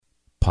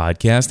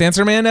Podcast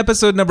Answer Man,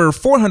 episode number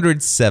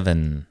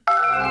 407.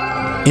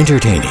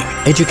 Entertaining,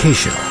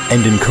 educational,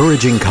 and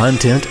encouraging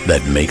content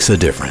that makes a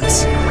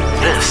difference.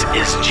 This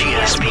is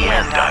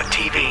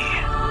GSPN.TV.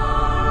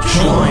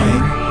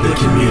 Join the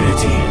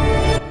community.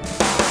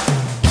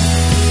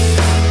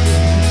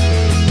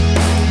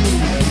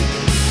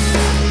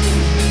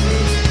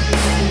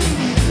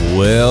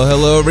 Well,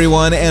 hello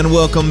everyone, and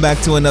welcome back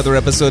to another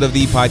episode of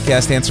the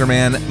Podcast Answer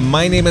Man.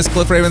 My name is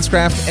Cliff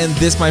Ravenscraft, and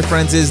this, my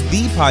friends, is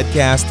the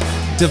podcast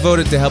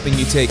devoted to helping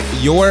you take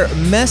your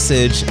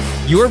message,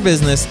 your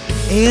business,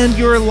 and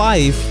your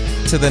life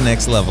to the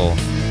next level.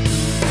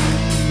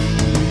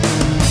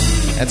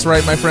 That's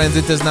right, my friends.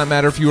 It does not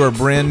matter if you are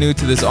brand new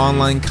to this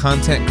online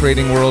content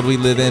creating world we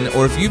live in,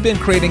 or if you've been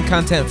creating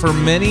content for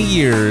many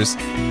years.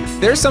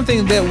 There's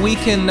something that we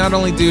can not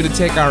only do to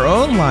take our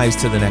own lives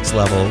to the next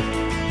level,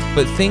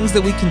 but things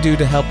that we can do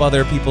to help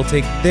other people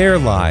take their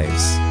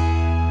lives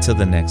to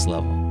the next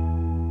level.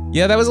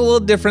 Yeah, that was a little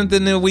different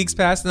than the weeks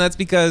past, and that's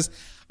because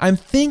I'm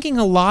thinking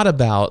a lot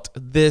about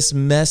this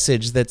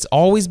message that's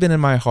always been in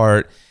my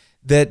heart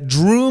that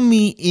drew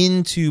me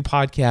into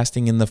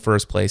podcasting in the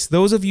first place.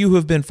 Those of you who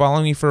have been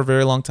following me for a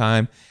very long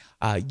time,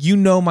 you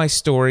know my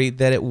story,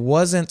 that it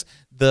wasn't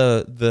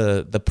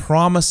the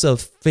promise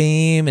of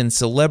fame and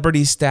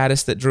celebrity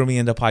status that drew me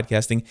into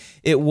podcasting.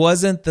 It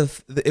wasn't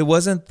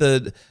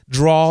the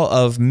draw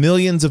of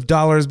millions of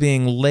dollars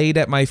being laid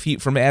at my feet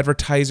from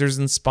advertisers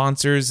and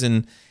sponsors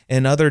and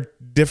other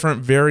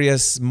different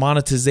various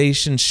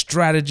monetization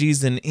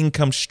strategies and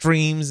income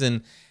streams.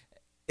 And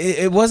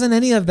it wasn't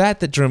any of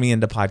that drew me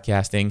into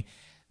podcasting.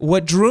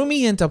 What drew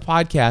me into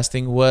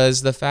podcasting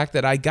was the fact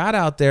that I got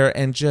out there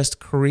and just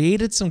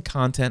created some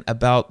content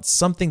about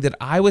something that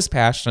I was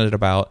passionate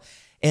about,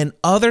 and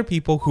other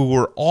people who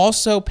were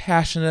also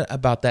passionate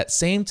about that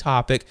same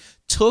topic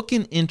took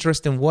an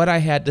interest in what I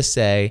had to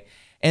say.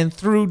 And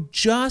through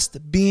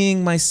just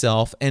being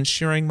myself and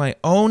sharing my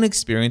own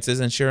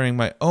experiences and sharing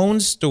my own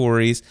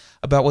stories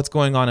about what's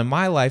going on in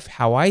my life,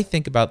 how I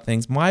think about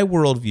things, my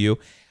worldview,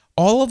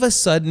 all of a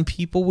sudden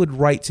people would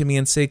write to me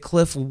and say,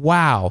 Cliff,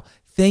 wow,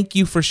 thank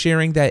you for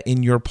sharing that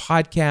in your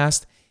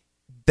podcast.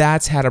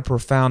 That's had a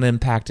profound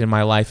impact in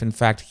my life. In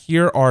fact,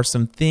 here are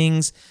some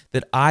things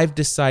that I've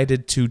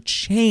decided to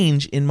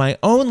change in my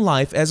own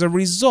life as a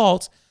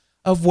result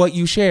of what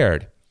you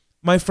shared.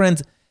 My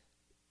friends,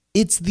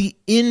 it's the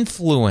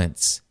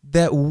influence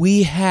that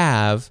we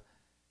have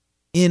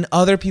in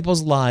other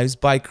people's lives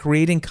by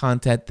creating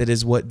content that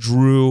is what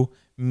drew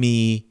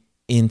me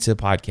into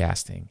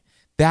podcasting.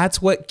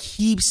 That's what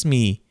keeps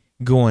me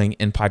going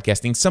in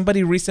podcasting.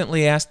 Somebody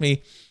recently asked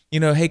me,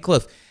 hey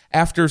Cliff,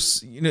 after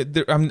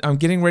I'm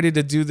getting ready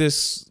to do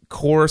this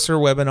course or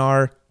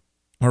webinar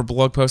or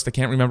blog post, I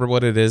can't remember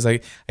what it is.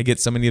 I get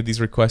so many of these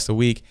requests a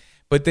week,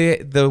 but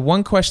the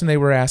one question they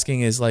were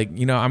asking is like,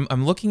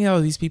 I'm looking at all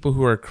these people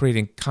who are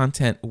creating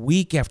content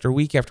week after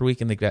week after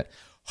week, and they've got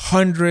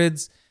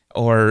hundreds,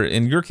 or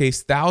in your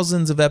case,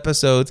 thousands of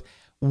episodes.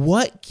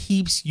 What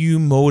keeps you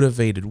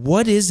motivated?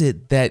 What is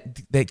it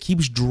that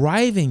keeps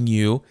driving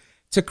you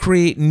to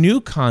create new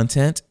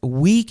content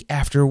week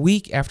after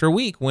week after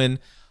week? When,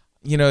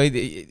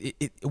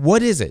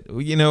 what is it?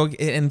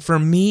 And for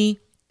me,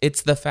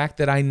 it's the fact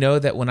that I know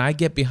that when I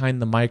get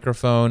behind the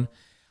microphone,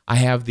 I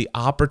have the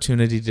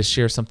opportunity to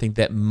share something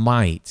that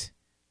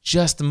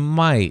just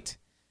might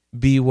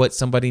be what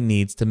somebody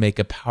needs to make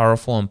a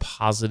powerful and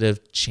positive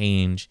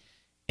change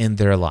in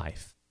their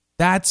life.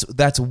 That's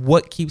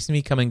what keeps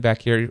me coming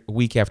back here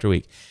week after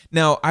week.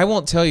 Now, I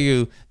won't tell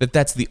you that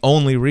that's the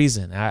only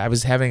reason. I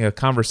was having a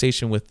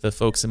conversation with the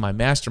folks in my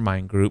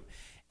mastermind group,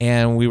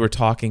 and we were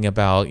talking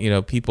about,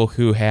 people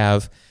who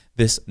have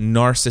this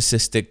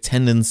narcissistic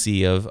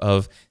tendency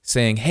of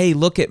saying, hey,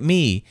 look at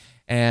me.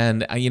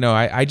 And,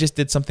 I just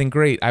did something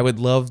great. I would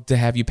love to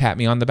have you pat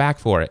me on the back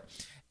for it.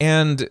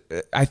 And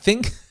I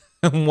think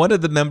one of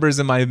the members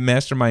in my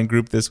mastermind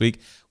group this week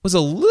was a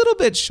little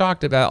bit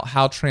shocked about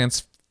how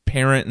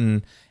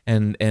transparent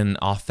and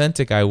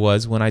authentic I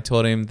was when I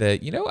told him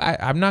that,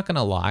 I'm not going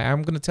to lie.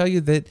 I'm going to tell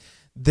you that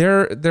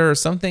there are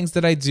some things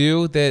that I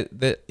do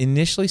that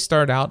initially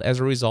start out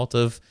as a result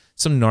of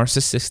some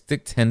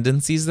narcissistic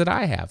tendencies that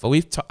I have.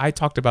 I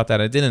talked about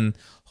that. I did a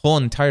whole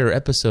entire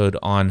episode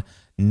on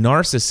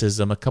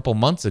narcissism a couple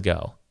months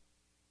ago.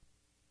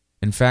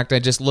 In fact, I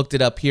just looked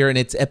it up here, and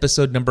it's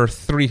episode number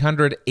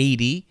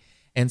 380.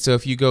 And so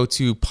if you go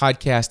to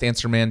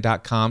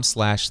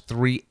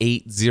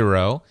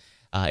podcastanswerman.com/380,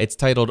 it's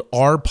titled,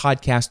 Are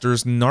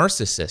Podcasters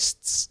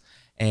Narcissists?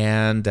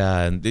 And,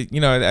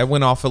 I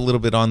went off a little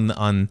bit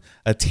on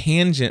a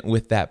tangent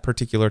with that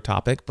particular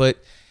topic, but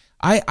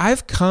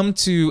I've come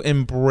to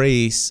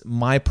embrace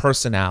my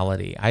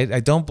personality. I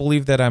don't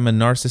believe that I'm a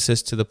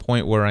narcissist to the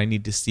point where I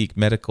need to seek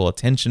medical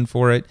attention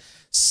for it.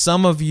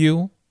 Some of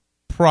you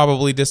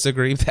probably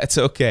disagree. That's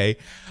okay.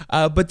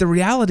 But the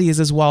reality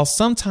is while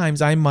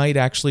sometimes I might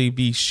actually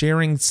be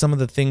sharing some of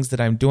the things that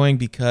I'm doing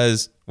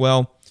because,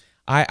 well,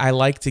 I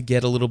like to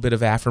get a little bit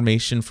of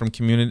affirmation from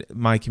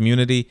my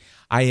community.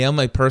 I am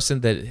a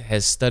person that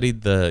has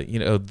studied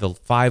the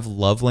 5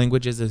 love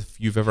languages, if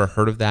you've ever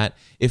heard of that.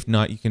 If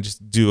not, you can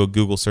just do a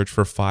Google search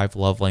for 5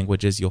 love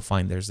languages. You'll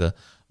find there's a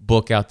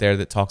book out there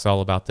that talks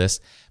all about this.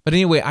 But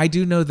anyway, I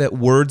do know that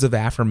words of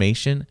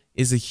affirmation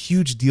is a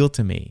huge deal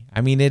to me.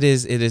 I mean, it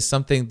is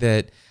something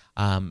that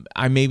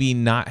I maybe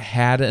not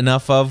had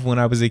enough of when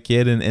I was a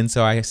kid, and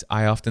so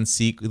I often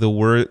seek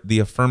the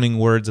affirming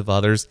words of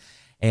others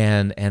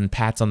and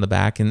pats on the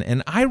back,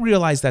 and I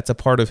realize that's a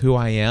part of who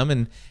I am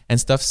and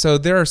stuff. So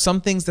there are some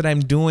things that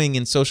I'm doing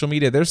in social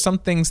media. There's some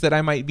things that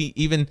I might be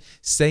even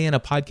say in a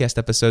podcast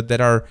episode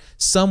that are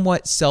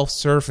somewhat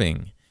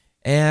self-serving.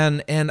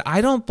 And I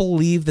don't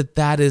believe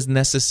that is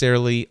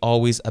necessarily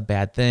always a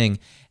bad thing,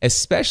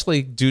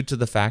 especially due to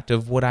the fact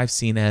of what I've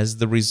seen as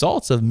the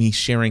results of me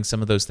sharing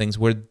some of those things,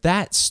 where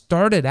that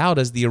started out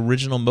as the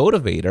original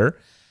motivator,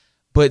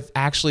 but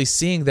actually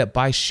seeing that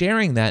by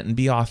sharing that and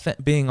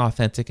being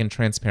authentic and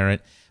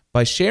transparent,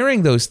 by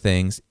sharing those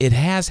things, it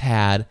has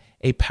had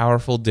a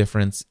powerful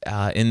difference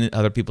in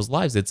other people's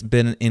lives. It's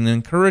been an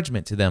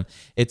encouragement to them.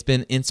 It's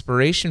been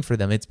inspiration for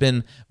them. It's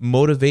been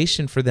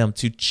motivation for them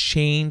to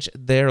change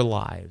their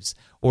lives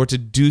or to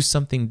do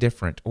something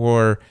different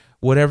or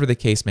whatever the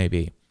case may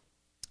be.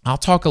 I'll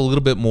talk a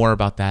little bit more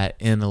about that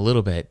in a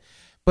little bit.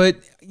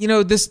 But,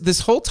 this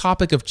whole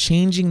topic of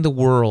changing the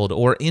world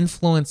or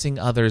influencing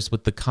others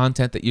with the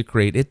content that you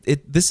create,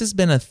 this has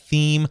been a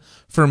theme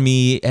for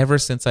me ever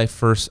since I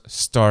first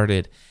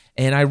started.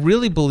 And I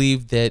really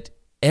believe that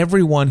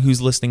everyone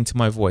who's listening to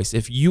my voice,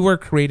 if you are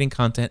creating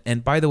content,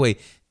 and by the way,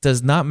 it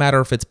does not matter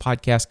if it's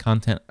podcast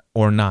content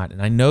or not.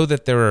 And I know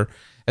that there are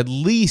at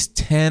least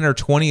 10 or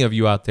 20 of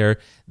you out there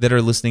that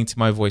are listening to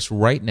my voice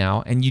right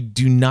now, and you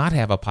do not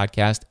have a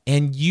podcast,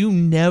 and you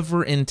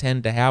never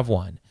intend to have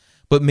one.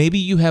 But maybe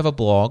you have a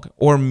blog,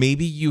 or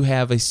maybe you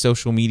have a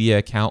social media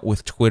account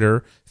with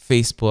Twitter,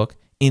 Facebook,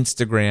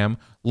 Instagram,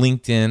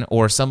 LinkedIn,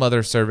 or some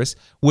other service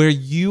where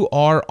you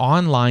are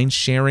online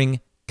sharing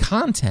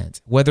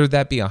content, whether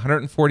that be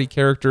 140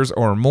 characters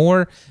or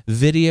more,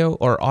 video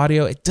or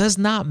audio. It does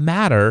not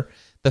matter.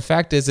 The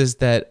fact is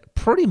that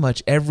pretty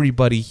much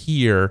everybody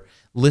here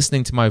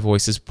listening to my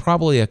voice is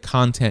probably a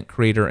content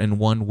creator in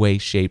one way,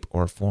 shape,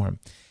 or form.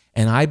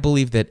 And I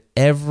believe that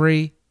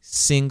every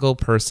single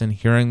person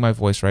hearing my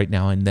voice right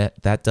now, and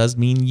that does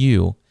mean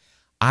you,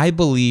 I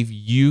believe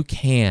you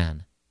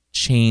can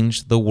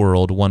change the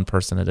world one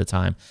person at a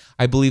time.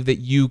 I believe that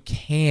you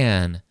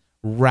can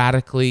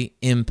radically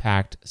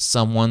impact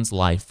someone's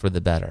life for the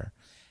better.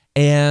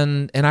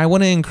 And I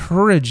want to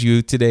encourage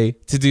you today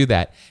to do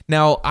that.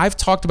 Now, I've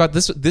talked about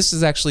this. This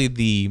is actually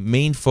the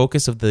main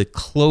focus of the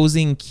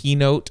closing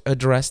keynote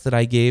address that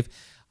I gave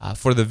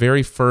for the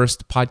very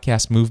first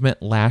podcast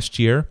movement last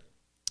year.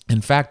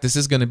 In fact, this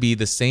is going to be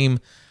the same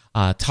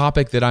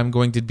topic that I'm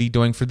going to be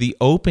doing for the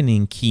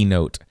opening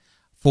keynote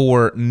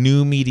for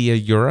New Media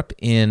Europe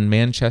in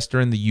Manchester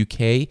in the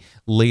UK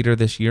later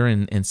this year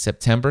in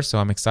September. So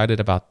I'm excited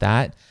about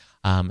that.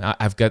 I'm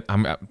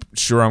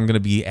sure I'm going to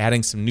be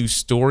adding some new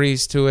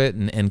stories to it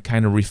and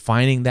kind of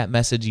refining that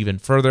message even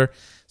further.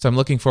 So I'm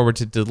looking forward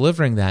to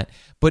delivering that.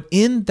 But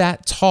in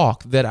that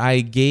talk that I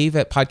gave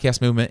at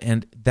Podcast Movement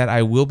and that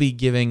I will be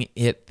giving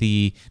at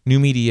the New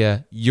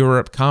Media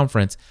Europe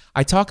conference,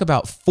 I talk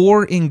about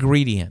 4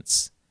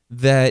 ingredients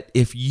that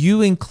if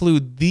you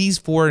include these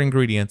 4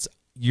 ingredients,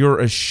 you're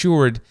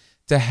assured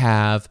to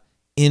have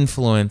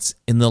influence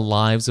in the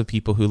lives of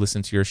people who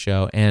listen to your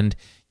show. And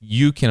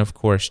you can, of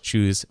course,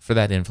 choose for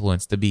that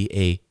influence to be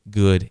a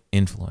good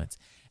influence.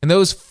 And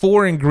those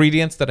 4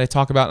 ingredients that I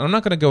talk about, I'm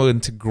not going to go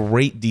into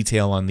great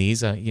detail on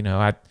these.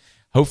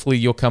 Hopefully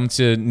you'll come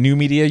to New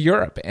Media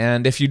Europe.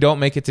 And if you don't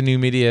make it to New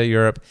Media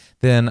Europe,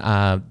 then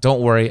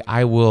don't worry.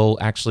 I will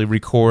actually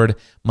record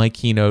my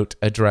keynote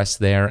address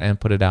there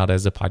and put it out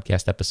as a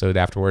podcast episode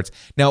afterwards.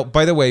 Now,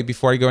 by the way,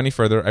 before I go any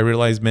further, I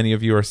realize many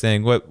of you are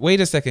saying, wait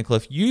a second,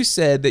 Cliff. You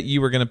said that you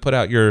were going to put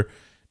out your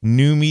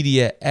New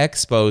Media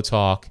Expo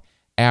talk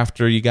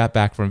after you got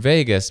back from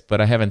Vegas,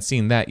 but I haven't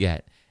seen that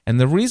yet. And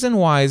the reason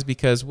why is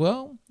because,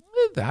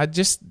 I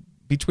just,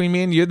 between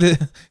me and you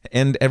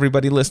and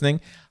everybody listening,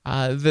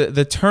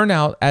 the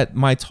turnout at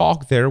my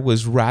talk there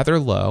was rather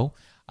low,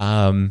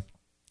 and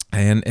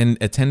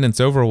attendance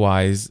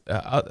overall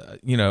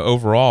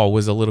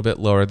was a little bit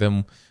lower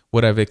than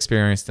what I've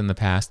experienced in the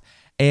past.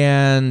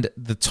 And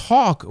the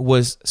talk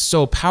was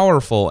so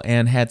powerful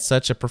and had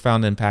such a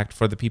profound impact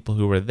for the people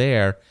who were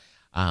there.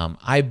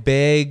 I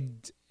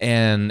begged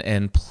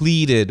and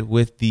pleaded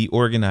with the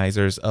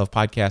organizers of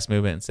Podcast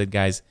Movement and said,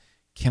 guys,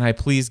 can I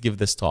please give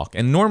this talk?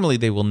 And normally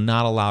they will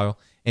not allow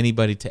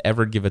anybody to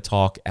ever give a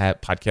talk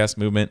at Podcast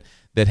Movement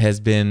that has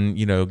been,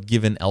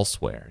 given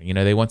elsewhere.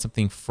 They want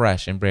something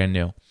fresh and brand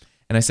new.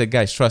 And I said,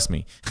 guys, trust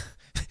me,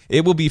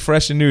 it will be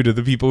fresh and new to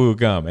the people who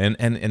come.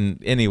 And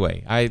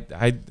anyway,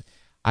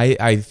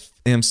 I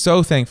am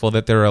so thankful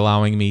that they're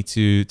allowing me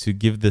to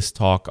give this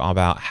talk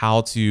about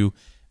how to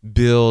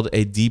build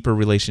a deeper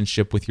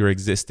relationship with your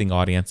existing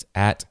audience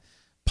at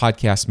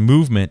Podcast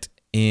Movement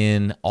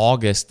in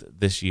August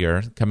this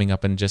year, coming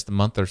up in just a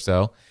month or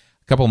so,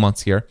 a couple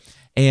months here.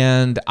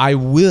 And I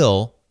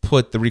will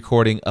put the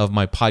recording of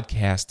my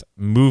podcast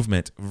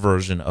movement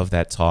version of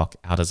that talk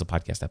out as a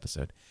podcast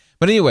episode.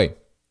 But anyway,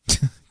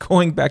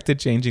 going back to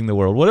changing the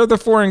world, what are the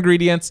 4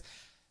 ingredients?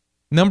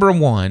 Number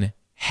 1,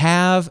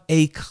 have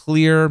a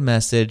clear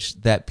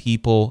message that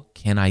people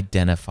can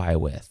identify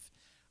with.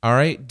 All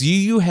right? Do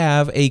you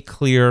have a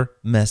clear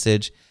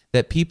message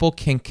that people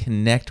can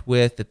connect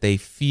with, that they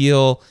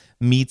feel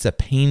meets a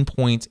pain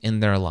point in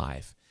their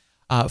life?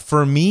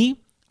 For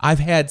me, I've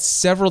had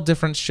several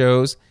different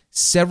shows,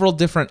 several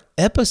different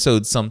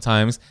episodes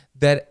sometimes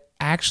that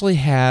actually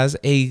has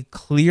a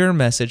clear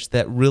message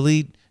that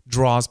really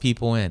draws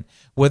people in.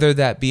 Whether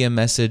that be a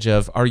message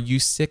of, are you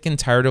sick and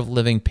tired of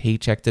living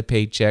paycheck to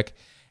paycheck?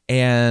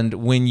 And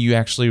when you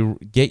actually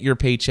get your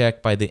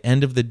paycheck, by the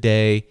end of the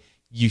day,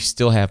 you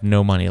still have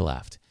no money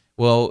left.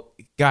 Well,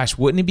 gosh,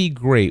 wouldn't it be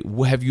great?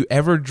 Have you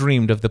ever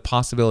dreamed of the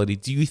possibility?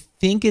 Do you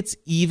think it's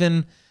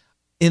even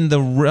in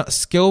the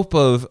scope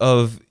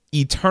of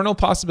eternal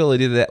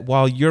possibility that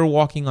while you're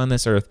walking on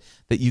this earth,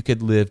 that you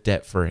could live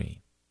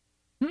debt-free?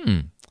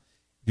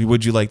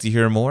 Would you like to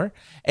hear more?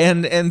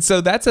 And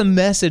so that's a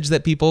message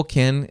that people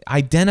can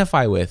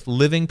identify with,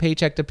 living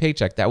paycheck to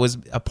paycheck. That was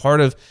a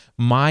part of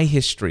my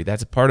history.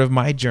 That's a part of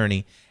my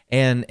journey,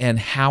 and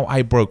how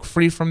I broke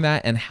free from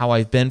that, and how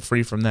I've been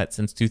free from that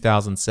since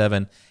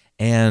 2007.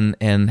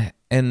 And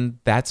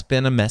that's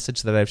been a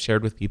message that I've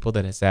shared with people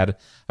that has had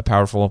a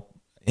powerful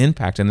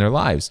impact in their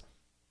lives.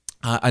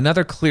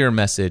 Another clear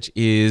message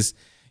is,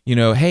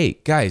 hey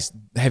guys,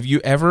 have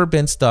you ever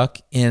been stuck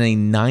in a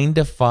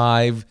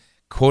 9-to-5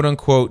 quote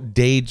unquote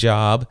day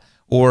job,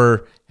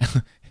 or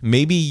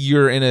maybe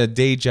you're in a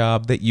day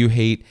job that you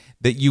hate,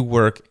 that you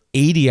work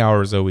 80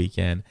 hours a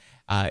weekend?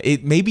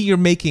 Maybe you're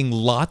making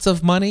lots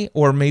of money,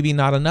 or maybe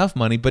not enough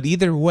money, but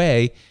either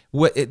way,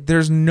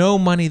 there's no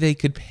money they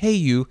could pay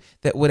you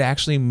that would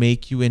actually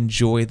make you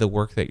enjoy the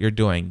work that you're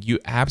doing. You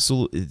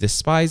absolutely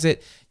despise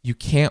it. You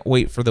can't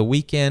wait for the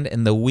weekend,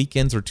 and the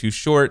weekends are too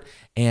short,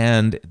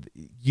 and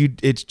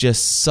it's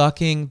just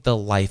sucking the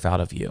life out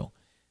of you.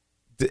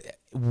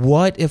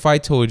 What if I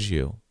told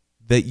you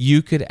that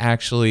you could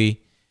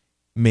actually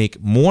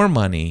make more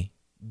money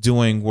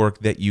doing work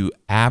that you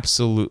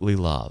absolutely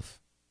love?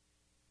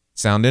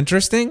 Sound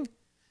interesting?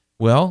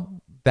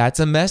 Well, that's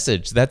a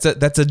message. That's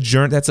a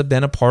journey. That's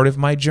been a part of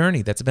my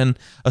journey. That's been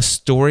a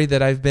story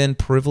that I've been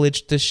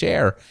privileged to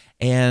share,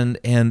 and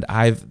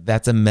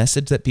that's a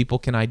message that people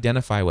can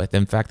identify with.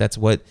 In fact, that's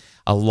what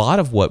a lot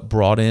of what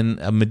brought in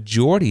a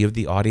majority of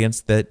the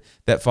audience that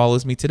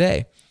follows me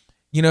today.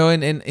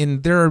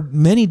 And there are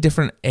many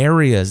different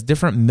areas,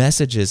 different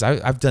messages.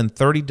 I've done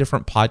 30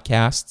 different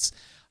podcasts.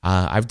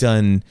 I've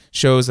done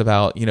shows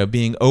about,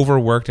 being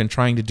overworked and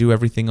trying to do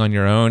everything on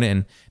your own,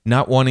 and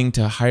not wanting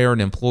to hire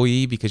an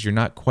employee because you're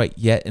not quite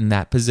yet in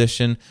that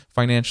position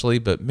financially.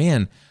 But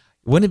man,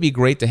 wouldn't it be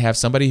great to have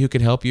somebody who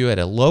could help you at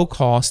a low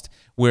cost,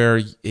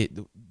 where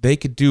they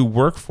could do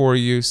work for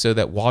you, so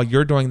that while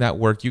you're doing that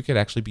work, you could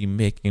actually be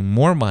making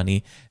more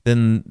money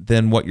than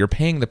what you're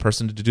paying the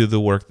person to do the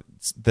work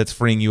that's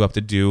freeing you up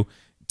to do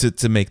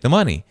to make the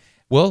money.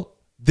 Well,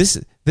 this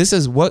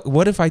is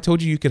what if I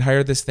told you could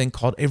hire this thing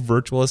called a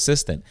virtual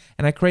assistant?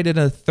 And I created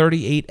a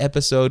 38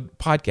 episode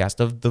podcast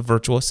of the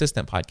Virtual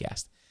Assistant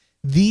podcast.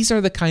 These are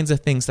the kinds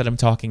of things that I'm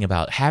talking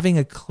about. Having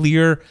a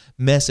clear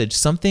message,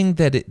 something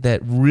that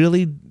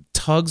really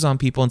tugs on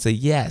people and say,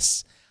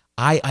 yes,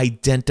 I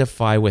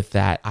identify with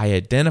that. I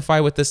identify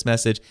with this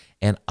message,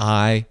 and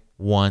I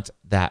want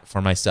that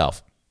for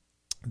myself.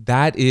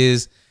 That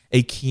is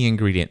a key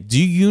ingredient.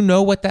 Do you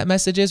know what that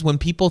message is? When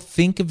people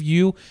think of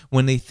you,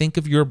 when they think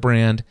of your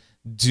brand,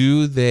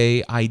 do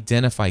they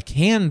identify?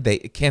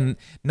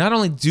 Not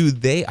only do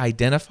they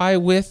identify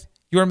with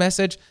your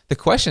message, the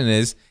question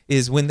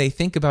is when they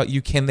think about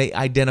you, can they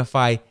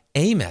identify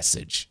a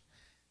message?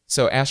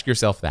 So ask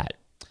yourself that.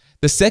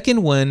 The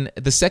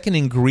second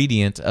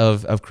ingredient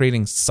of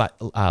creating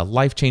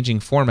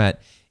life-changing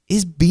format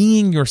is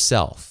being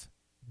yourself,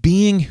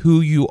 being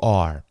who you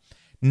are.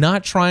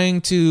 Not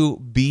trying to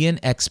be an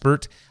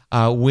expert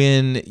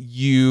when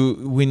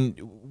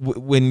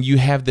you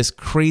have this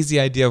crazy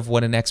idea of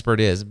what an expert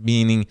is,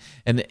 meaning,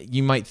 and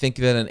you might think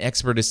that an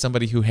expert is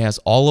somebody who has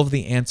all of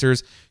the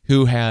answers,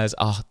 who has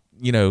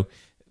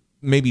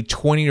maybe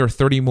 20 or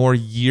 30 more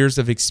years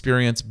of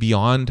experience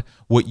beyond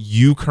what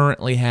you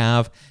currently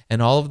have,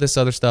 and all of this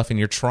other stuff, and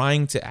you're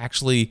trying to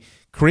actually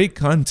create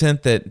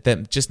content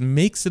that just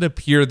makes it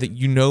appear that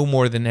you know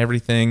more than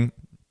everything.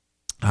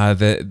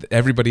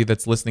 Everybody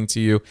that's listening to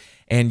you,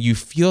 and you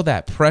feel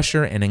that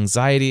pressure and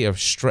anxiety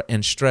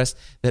and stress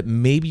that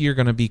maybe you're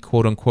going to be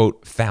quote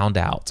unquote found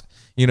out.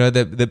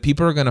 That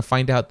people are going to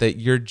find out that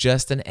you're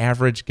just an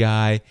average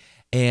guy,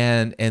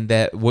 and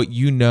that what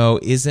you know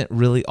isn't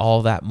really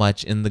all that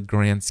much in the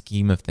grand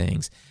scheme of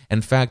things.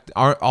 In fact,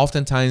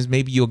 oftentimes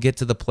maybe you'll get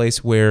to the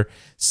place where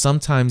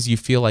sometimes you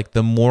feel like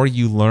the more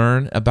you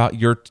learn about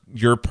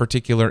your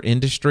particular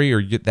industry or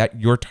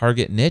your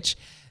target niche,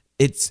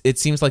 it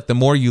seems like the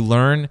more you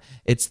learn,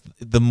 it's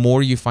the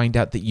more you find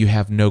out that you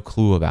have no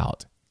clue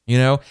about,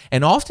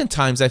 and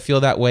oftentimes I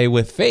feel that way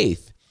with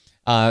faith.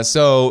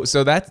 So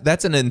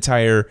that's an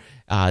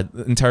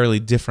entirely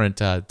different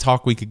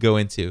talk we could go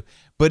into.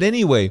 But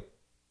anyway,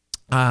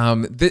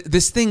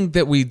 this thing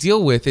that we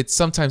deal with,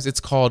 sometimes it's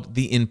called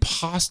the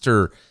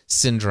imposter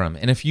syndrome.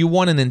 And if you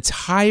want an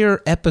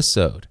entire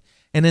episode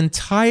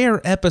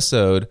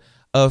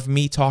of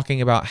me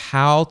talking about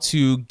how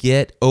to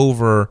get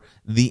over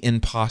the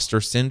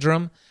imposter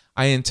syndrome,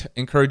 I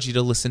encourage you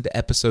to listen to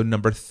episode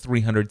number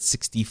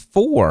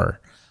 364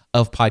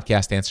 of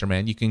Podcast Answer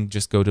Man. You can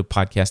just go to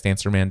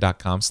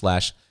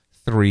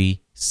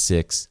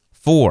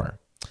podcastanswerman.com/364.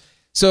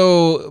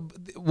 So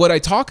what I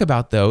talk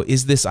about, though,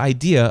 is this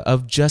idea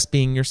of just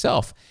being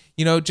yourself.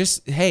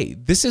 Just, hey,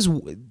 this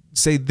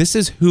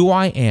is who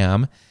I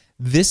am.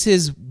 This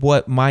is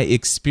what my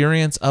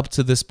experience up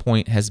to this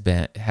point has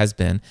been.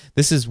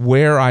 This is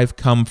where I've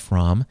come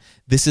from.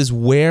 This is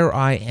where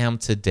I am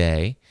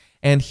today.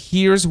 And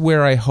here's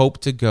where I hope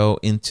to go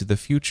into the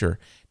future.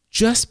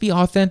 Just be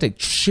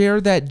authentic.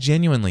 Share that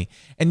genuinely.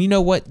 And you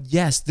know what?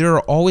 Yes, there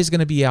are always going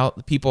to be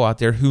people out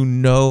there who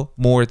know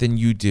more than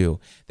you do.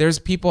 There's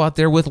people out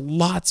there with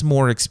lots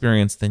more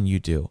experience than you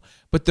do.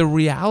 But the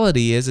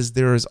reality is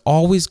there is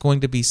always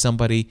going to be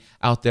somebody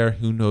out there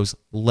who knows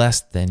less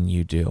than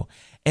you do.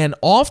 And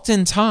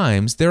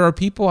oftentimes, there are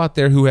people out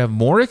there who have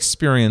more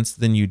experience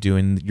than you do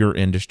in your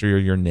industry or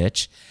your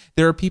niche.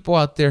 There are people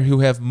out there who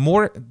have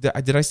more,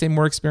 did I say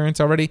more experience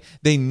already?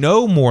 They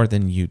know more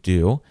than you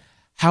do.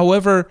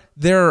 However,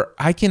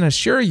 I can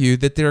assure you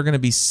that there are going to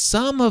be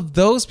some of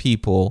those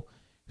people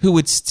who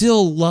would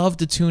still love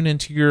to tune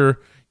into your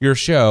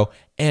show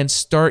and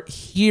start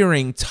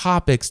hearing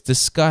topics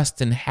discussed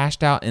and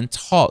hashed out and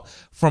taught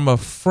from a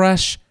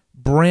fresh,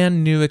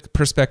 brand new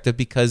perspective,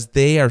 because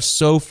they are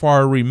so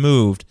far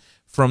removed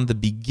from the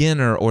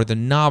beginner or the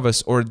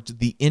novice or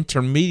the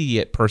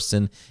intermediate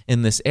person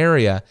in this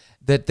area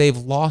that they've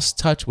lost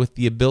touch with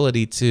the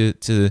ability to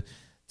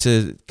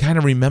kind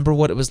of remember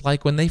what it was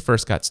like when they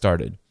first got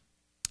started.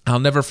 I'll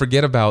never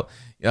forget about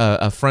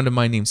a friend of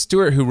mine named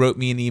Stuart who wrote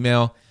me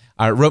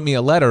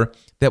a letter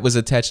that was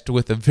attached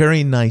with a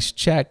very nice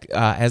check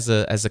as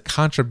a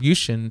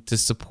contribution to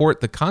support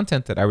the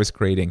content that I was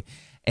creating.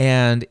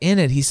 And in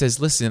it, he says,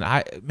 listen,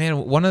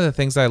 one of the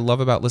things I love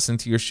about listening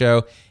to your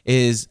show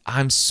is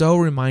I'm so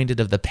reminded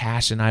of the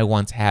passion I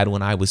once had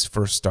when I was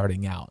first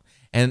starting out.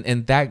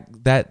 And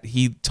that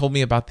he told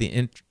me about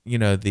the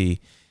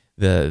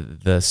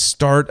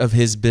start of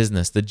his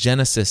business, the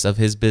genesis of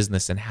his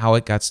business and how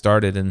it got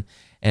started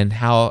and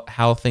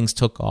how things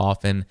took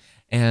off. And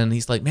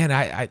he's like, man,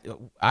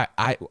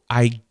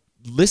 I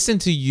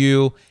listened to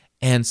you,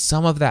 and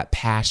some of that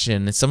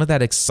passion and some of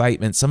that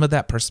excitement, some of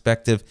that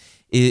perspective,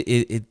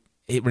 it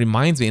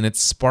reminds me, and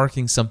it's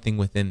sparking something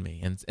within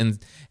me. And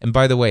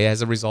by the way,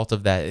 as a result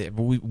of that,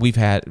 we've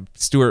had,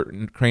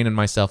 Stuart Crane and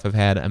myself have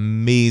had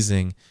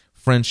amazing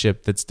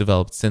friendship that's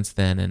developed since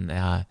then,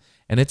 and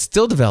it's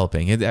still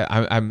developing.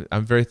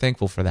 I'm very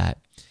thankful for that.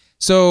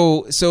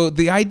 So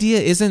the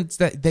idea isn't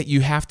that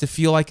you have to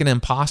feel like an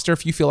imposter.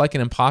 If you feel like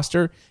an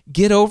imposter,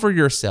 get over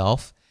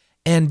yourself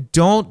and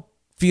don't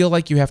feel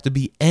like you have to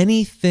be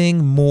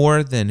anything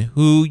more than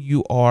who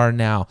you are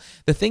now.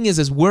 The thing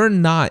is we're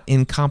not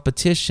in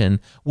competition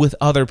with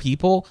other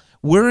people.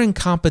 We're in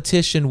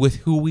competition with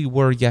who we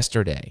were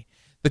yesterday.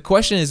 The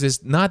question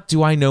is not,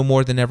 do I know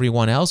more than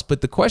everyone else?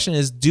 But the question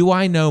is, do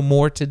I know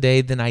more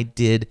today than I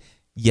did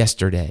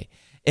yesterday?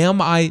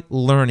 Am I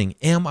learning?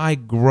 Am I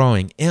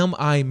growing? Am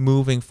I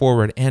moving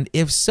forward? And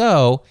if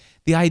so,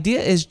 the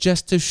idea is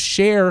just to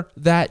share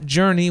that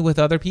journey with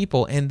other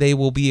people, and they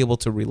will be able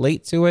to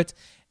relate to it,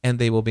 and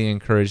they will be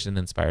encouraged and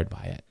inspired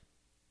by it.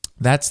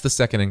 That's the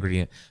second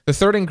ingredient. The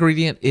third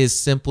ingredient is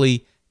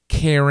simply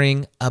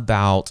caring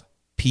about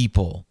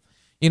people.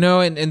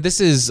 And this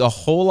is a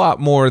whole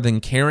lot more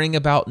than caring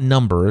about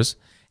numbers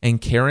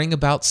and caring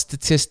about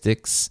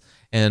statistics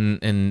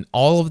and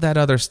all of that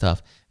other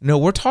stuff. No,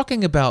 we're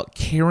talking about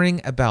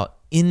caring about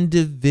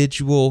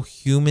individual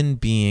human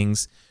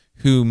beings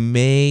who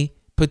may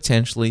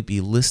potentially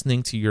be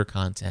listening to your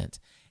content.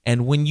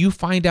 And when you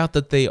find out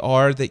that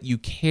that you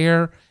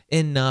care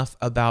enough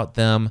about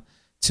them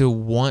to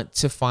want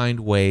to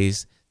find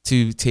ways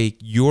to take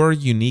your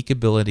unique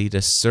ability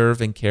to serve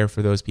and care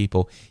for those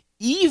people,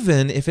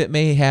 even if it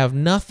may have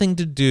nothing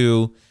to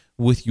do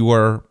with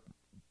your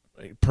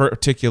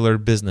particular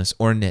business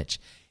or niche.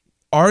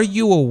 Are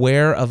you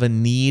aware of a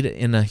need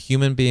in a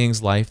human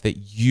being's life that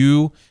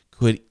you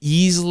could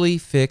easily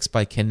fix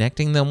by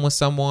connecting them with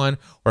someone,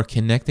 or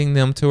connecting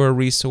them to a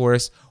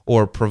resource,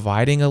 or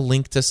providing a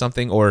link to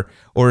something, or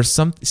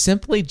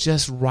simply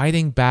just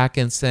writing back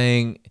and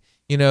saying,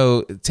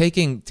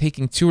 taking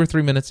 2 or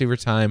 3 minutes of your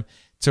time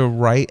to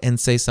write and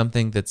say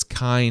something that's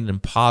kind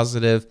and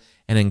positive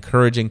and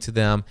encouraging to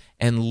them,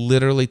 and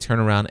literally turn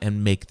around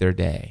and make their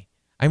day?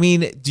 I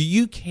mean, do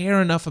you care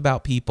enough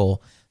about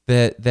people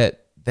that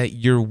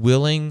you're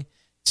willing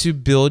to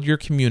build your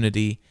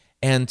community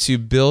and to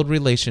build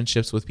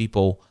relationships with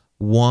people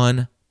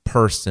one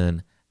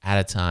person at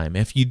a time.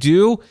 If you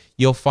do,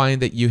 you'll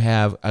find that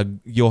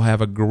you'll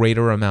have a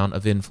greater amount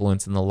of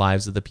influence in the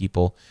lives of the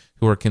people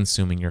who are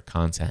consuming your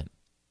content.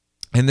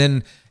 And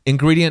then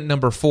ingredient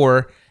number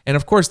 4, and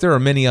of course there are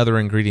many other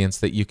ingredients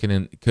that you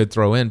could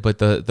throw in, but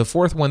the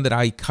fourth one that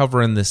I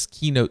cover in this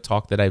keynote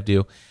talk that I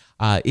do,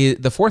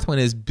 the fourth one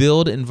is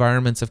build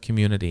environments of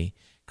community.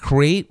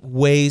 Create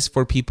ways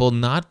for people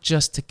not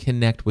just to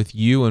connect with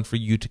you and for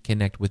you to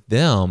connect with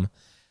them,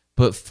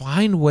 but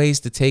find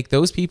ways to take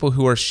those people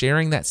who are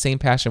sharing that same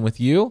passion with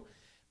you,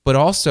 but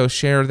also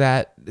share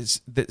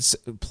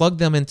plug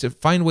them into,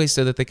 find ways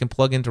so that they can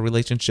plug into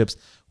relationships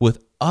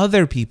with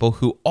other people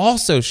who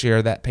also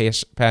share that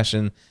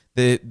passion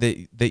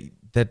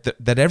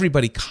that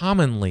everybody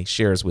commonly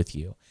shares with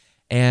you.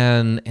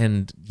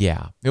 And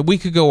yeah, we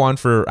could go on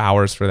for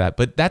hours for that,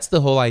 but that's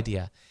the whole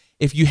idea.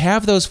 If you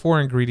have those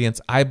 4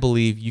 ingredients, I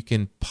believe you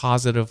can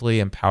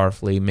positively and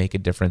powerfully make a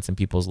difference in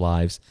people's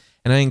lives.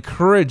 And I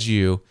encourage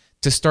you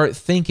to start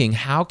thinking,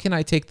 how can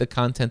I take the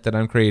content that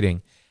I'm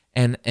creating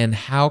and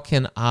how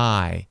can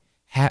I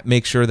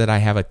make sure that I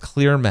have a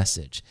clear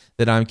message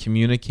that I'm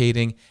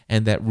communicating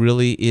and that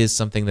really is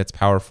something that's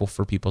powerful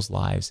for people's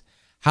lives?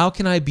 How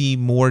can I be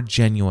more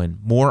genuine,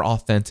 more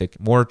authentic,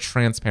 more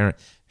transparent?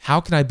 How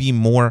can I be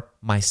more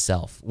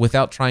myself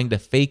without trying to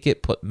fake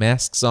it, put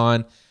masks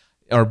on,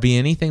 or be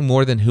anything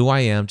more than who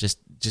I am?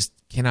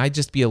 Can I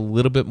just be a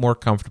little bit more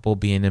comfortable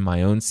being in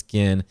my own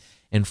skin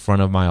in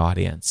front of my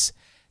audience?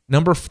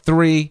 Number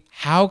 3,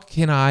 how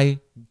can I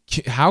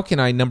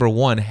number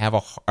 1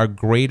 have a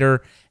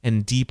greater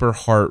and deeper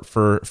heart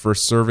for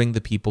serving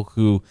the people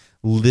who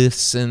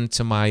listen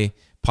to my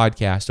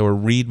podcast or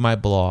read my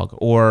blog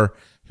or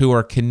who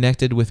are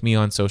connected with me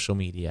on social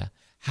media?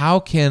 How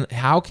can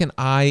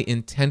I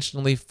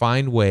intentionally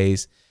find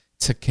ways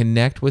to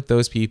connect with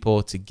those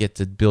people, to get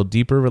to build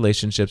deeper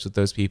relationships with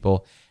those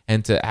people,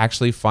 and to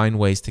actually find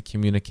ways to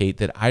communicate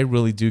that I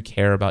really do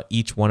care about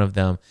each one of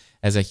them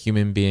as a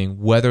human being,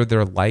 whether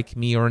they're like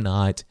me or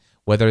not,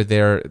 whether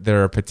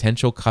they're a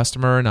potential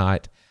customer or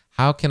not?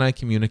 How can I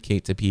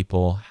communicate to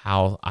people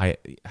how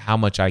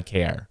much I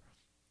care?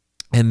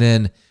 And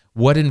then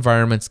what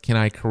environments can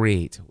I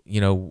create?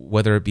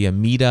 Whether it be a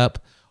meetup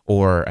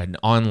or an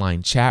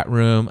online chat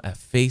room, a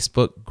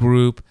Facebook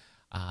group,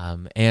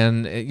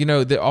 and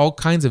there are all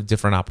kinds of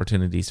different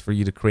opportunities for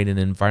you to create an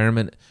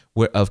environment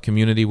of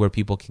community where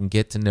people can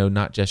get to know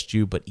not just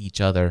you, but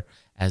each other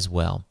as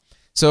well.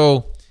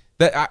 So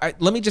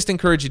let me just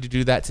encourage you to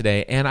do that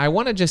today. And I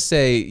want to just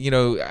say,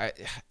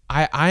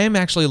 I am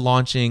actually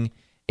launching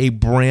a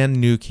brand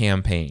new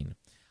campaign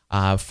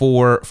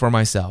for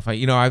myself.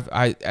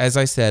 As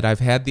I said, I've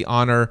had the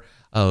honor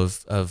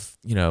of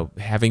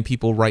having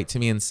people write to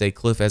me and say,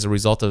 Cliff, as a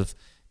result of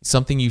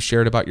something you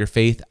shared about your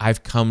faith,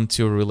 I've come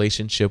to a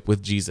relationship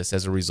with Jesus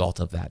as a result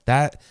of that.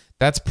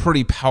 That's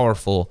pretty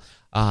powerful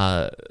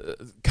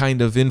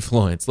kind of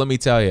influence, let me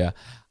tell you.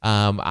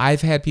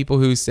 I've had people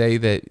who say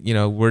that,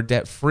 we're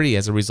debt free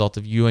as a result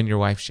of you and your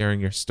wife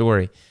sharing your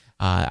story.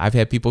 I've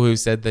had people who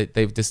said that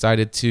they've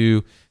decided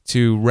to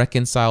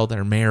reconcile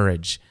their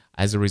marriage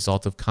as a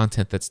result of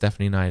content that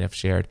Stephanie and I have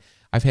shared.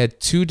 I've had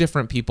 2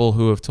 different people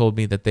who have told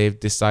me that they've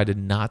decided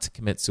not to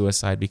commit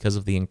suicide because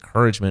of the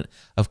encouragement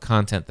of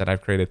content that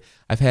I've created.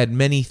 I've had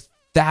many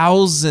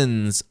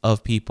thousands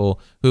of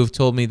people who have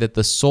told me that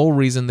the sole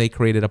reason they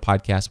created a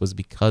podcast was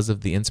because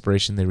of the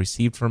inspiration they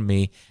received from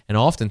me, and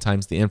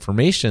oftentimes the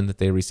information that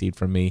they received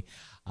from me,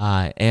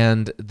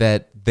 and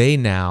that they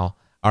now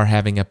are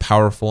having a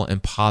powerful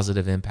and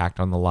positive impact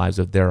on the lives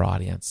of their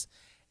audience.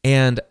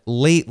 And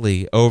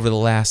lately, over the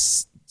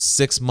last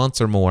 6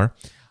 months or more,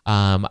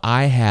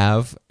 I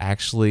have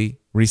actually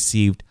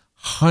received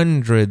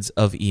hundreds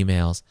of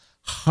emails,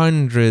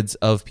 hundreds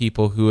of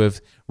people who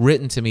have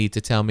written to me to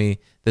tell me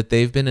that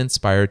they've been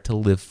inspired to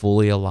live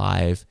fully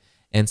alive.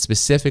 And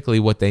specifically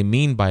what they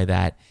mean by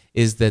that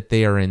is that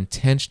they are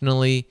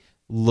intentionally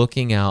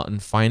looking out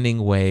and finding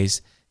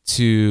ways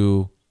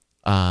to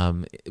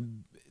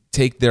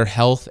take their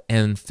health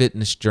and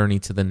fitness journey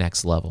to the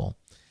next level.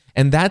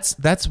 And that's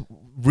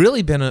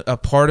really been a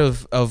part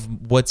of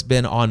what's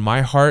been on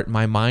my heart,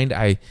 my mind.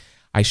 I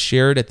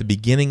shared at the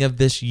beginning of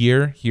this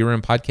year here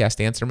in Podcast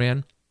Answer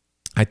Man,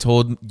 I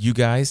told you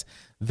guys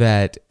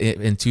that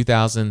in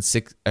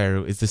 2006,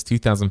 or is this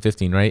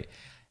 2015, right?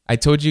 I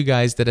told you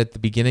guys that at the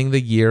beginning of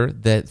the year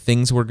that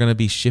things were going to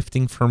be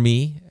shifting for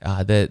me,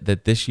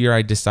 that this year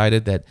I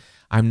decided that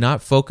I'm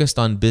not focused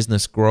on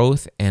business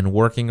growth and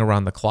working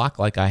around the clock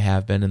like I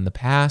have been in the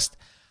past.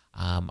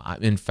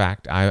 In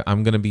fact,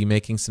 I'm going to be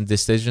making some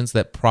decisions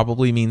that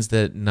probably means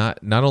that not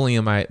only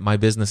is my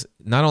business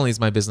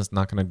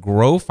not going to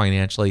grow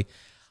financially,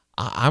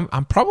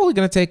 I'm probably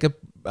going to take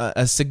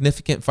a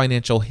significant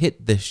financial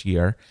hit this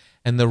year.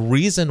 And the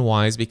reason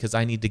why is because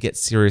I need to get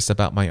serious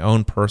about my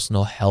own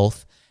personal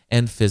health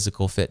and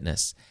physical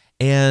fitness.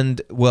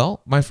 And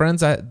well, my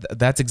friends,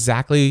 that's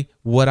exactly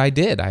what I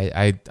did.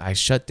 I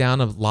shut down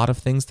a lot of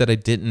things that I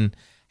didn't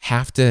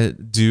have to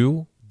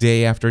do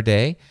day after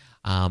day.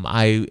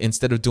 I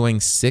instead of doing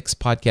 6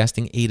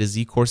 podcasting A to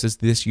Z courses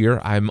this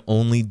year, I'm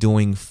only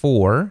doing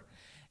 4.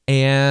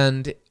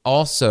 And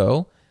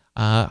also,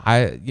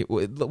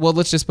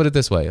 let's just put it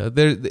this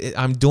way.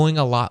 I'm doing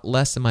a lot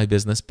less in my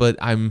business, but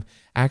I'm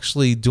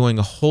actually doing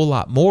a whole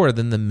lot more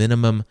than the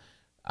minimum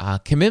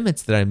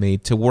commitments that I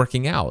made to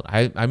working out.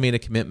 I made a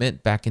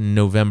commitment back in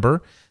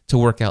November to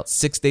work out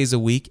 6 days a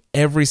week,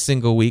 every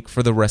single week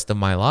for the rest of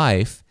my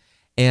life.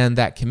 And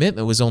that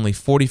commitment was only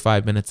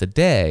 45 minutes a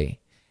day,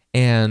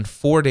 and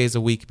 4 days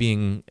a week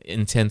being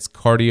intense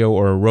cardio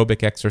or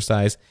aerobic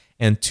exercise,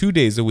 and 2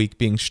 days a week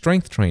being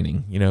strength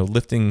training,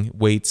 lifting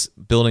weights,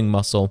 building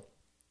muscle,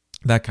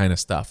 that kind of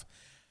stuff.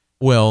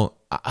 Well,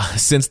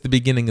 since the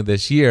beginning of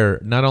this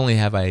year, not only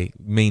have I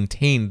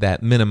maintained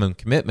that minimum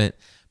commitment,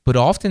 but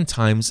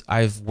oftentimes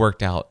I've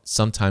worked out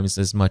sometimes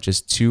as much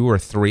as 2 or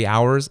 3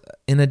 hours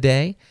in a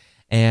day.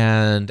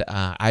 And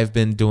I've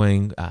been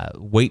doing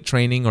weight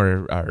training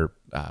or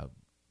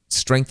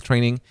strength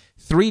training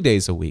 3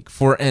 days a week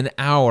for an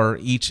hour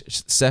each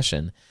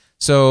session.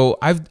 So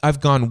I've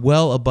gone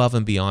well above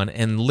and beyond.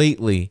 And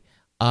lately,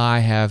 I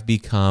have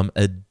become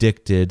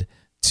addicted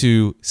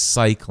to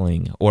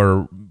cycling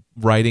or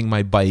riding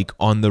my bike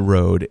on the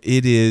road.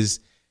 It is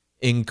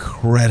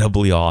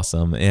incredibly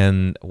awesome,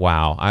 and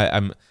wow,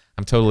 I'm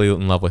totally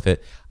in love with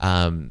it.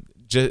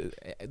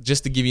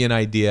 Just to give you an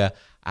idea,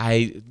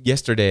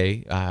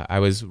 yesterday I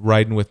was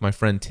riding with my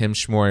friend Tim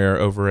Schmoyer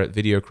over at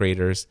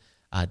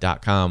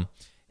videocreators.com.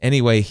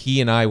 Anyway,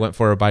 he and I went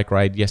for a bike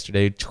ride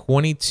yesterday,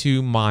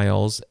 22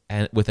 miles,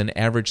 and with an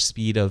average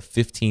speed of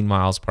 15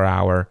 miles per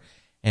hour,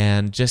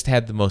 and just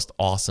had the most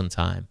awesome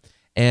time.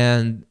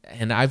 And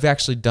I've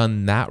actually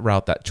done that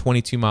route, that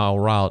 22-mile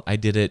route. I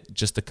did it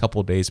just a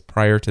couple days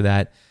prior to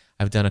that.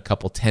 I've done a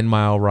couple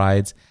 10-mile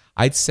rides.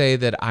 I'd say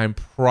that I'm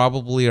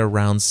probably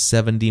around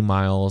 70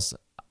 miles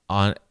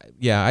on.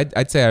 Yeah,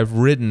 I'd say I've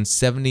ridden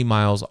 70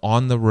 miles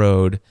on the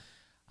road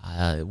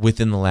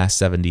within the last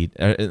 7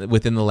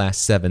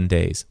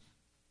 days.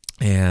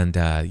 And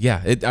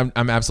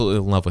I'm absolutely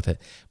in love with it.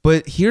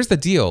 But here's the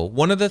deal.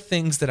 One of the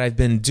things that I've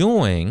been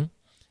doing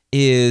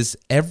is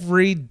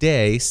every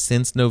day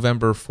since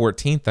November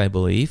 14th, I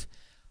believe,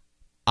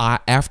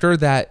 after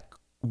that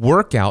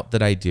workout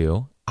that I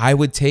do, I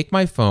would take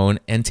my phone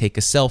and take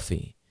a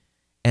selfie,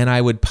 and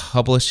I would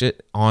publish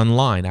it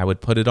online. I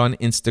would put it on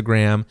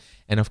Instagram,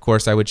 and of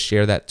course I would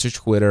share that to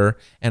Twitter,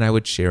 and I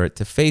would share it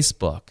to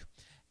Facebook.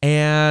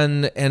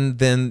 And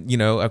then,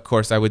 of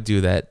course I would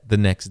do that the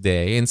next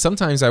day. And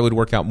sometimes I would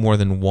work out more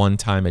than one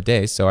time a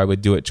day, so I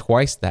would do it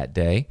twice that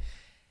day.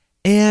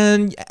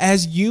 And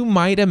as you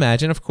might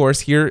imagine, of course,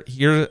 here,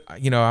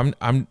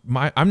 I'm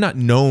not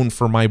known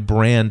for my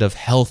brand of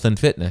health and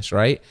fitness,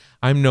 right?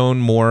 I'm known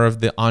more of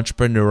the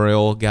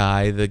entrepreneurial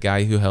guy, the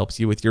guy who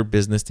helps you with your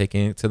business,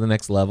 taking it to the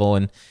next level,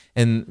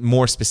 and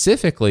more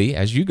specifically,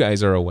 as you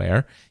guys are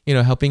aware,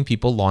 helping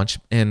people launch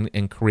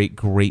and create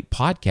great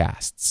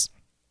podcasts.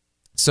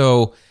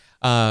 So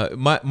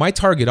my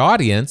target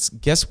audience,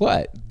 guess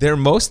what? They're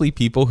mostly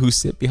people who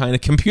sit behind a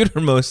computer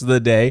most of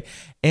the day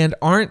and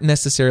aren't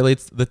necessarily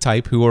the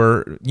type who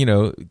are,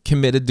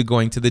 committed to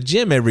going to the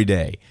gym every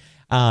day.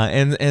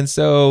 And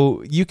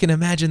so you can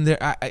imagine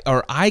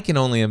I can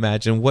only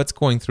imagine what's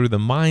going through the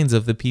minds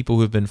of the people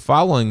who have been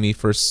following me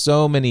for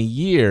so many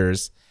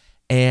years.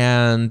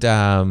 And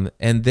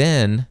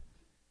then,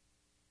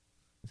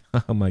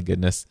 oh my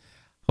goodness,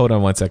 hold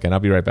on one second. I'll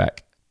be right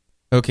back.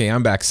 Okay,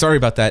 I'm back. Sorry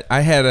about that.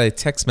 I had a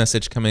text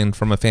message come in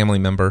from a family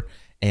member,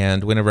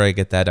 and whenever I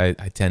get that, I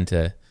tend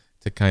to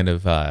kind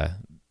of,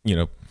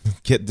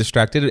 get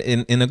distracted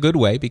in a good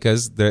way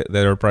because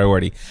they're a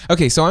priority.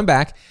 Okay, so I'm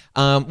back.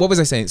 What was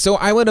I saying? So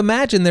I would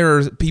imagine there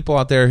are people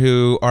out there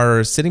who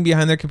are sitting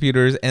behind their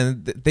computers,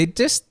 and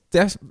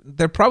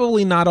they're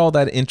probably not all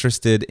that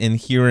interested in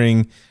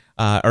hearing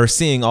or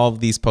seeing all of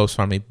these posts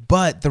from me.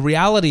 But the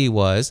reality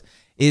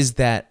is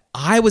that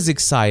I was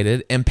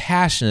excited and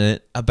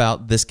passionate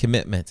about this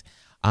commitment.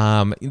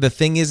 The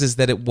thing is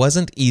that it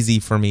wasn't easy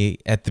for me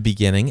at the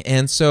beginning.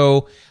 And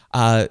so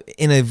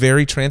in a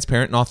very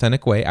transparent and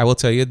authentic way, I will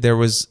tell you there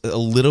was a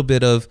little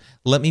bit of,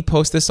 let me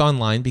post this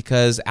online,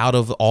 because out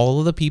of all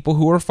of the people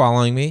who are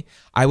following me,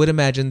 I would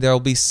imagine there'll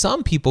be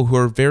some people who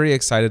are very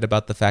excited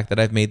about the fact that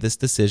I've made this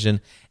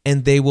decision,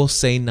 and they will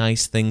say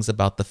nice things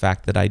about the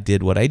fact that I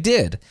did what I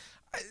did.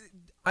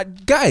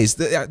 Guys,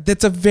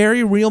 that's a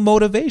very real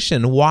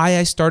motivation why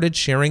I started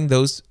sharing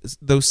those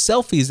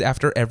selfies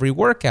after every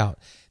workout.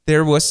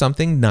 There was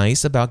something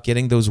nice about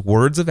getting those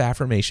words of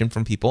affirmation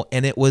from people,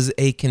 and it was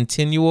a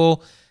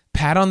continual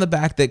pat on the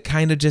back that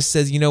kind of just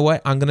says, you know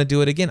what, I'm going to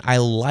do it again. I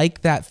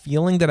like that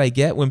feeling that I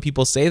get when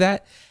people say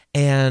that,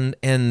 and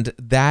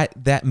that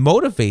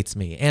motivates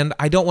me, and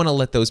I don't want to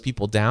let those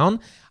people down.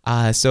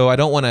 So I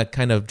don't want to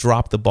kind of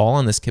drop the ball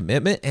on this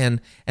commitment,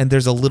 and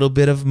there's a little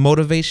bit of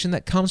motivation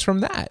that comes from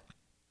that.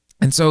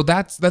 And so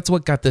that's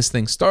what got this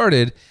thing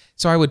started.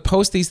 So I would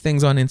post these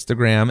things on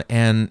Instagram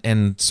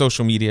and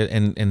social media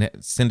and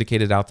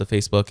syndicate it out to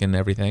Facebook and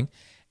everything.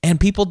 And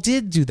people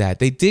did do that.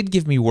 They did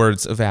give me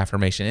words of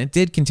affirmation. It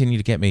did continue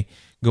to get me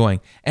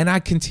going. And I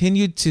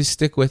continued to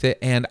stick with it.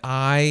 And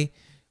I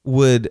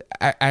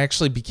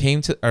actually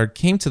came to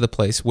the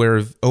place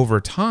where over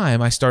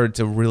time I started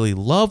to really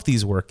love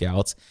these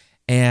workouts.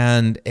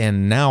 And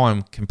now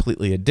I'm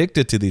completely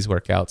addicted to these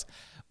workouts.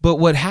 But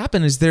what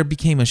happened is there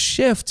became a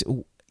shift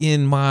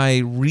in my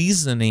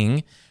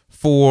reasoning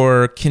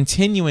for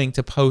continuing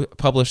to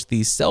publish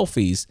these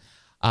selfies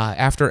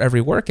after every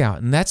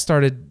workout. And that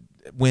started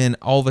when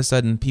all of a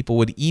sudden people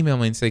would email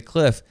me and say,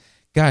 Cliff,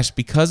 gosh,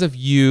 because of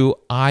you,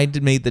 I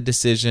made the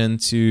decision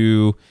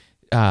to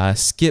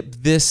skip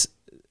this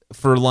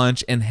for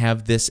lunch and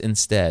have this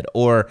instead.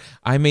 Or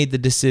I made the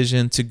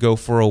decision to go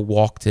for a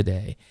walk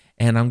today,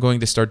 and I'm going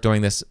to start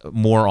doing this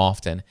more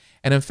often.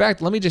 And in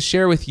fact, let me just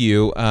share with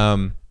you,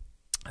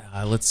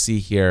 let's see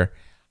here.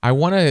 I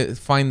want to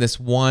find this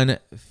one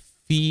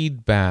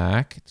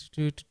feedback.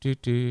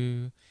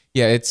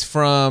 Yeah, it's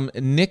from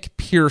Nick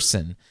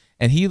Pearson,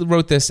 and he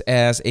wrote this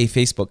as a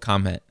Facebook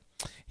comment.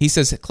 He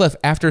says, Cliff,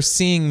 after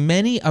seeing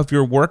many of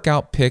your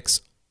workout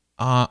pics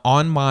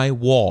on my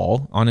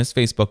wall, on his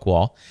Facebook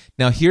wall.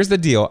 Now, here's the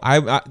deal.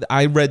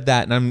 I read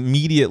that, and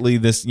immediately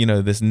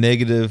this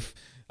negative.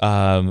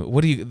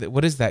 What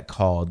is that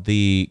called?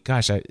 I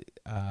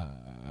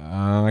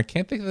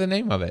can't think of the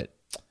name of it.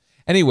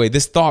 Anyway,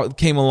 this thought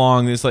came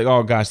along. It's like,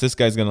 oh gosh, this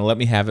guy's gonna let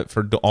me have it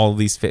for all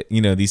these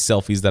these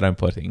selfies that I'm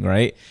putting,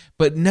 right?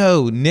 But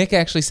no, Nick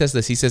actually says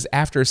this. He says,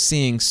 after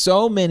seeing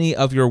so many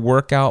of your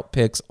workout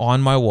pics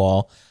on my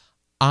wall,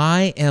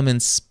 I am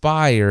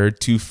inspired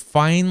to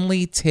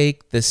finally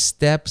take the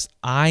steps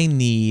I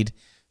need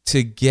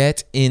to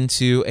get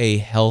into a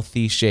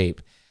healthy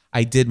shape.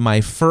 I did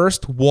my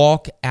first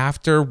walk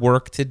after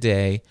work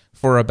today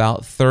for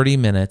about 30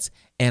 minutes,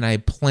 and I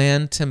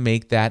plan to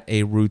make that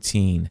a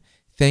routine.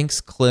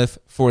 Thanks, Cliff,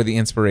 for the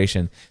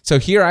inspiration. So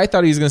here I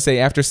thought he was going to say,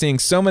 after seeing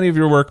so many of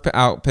your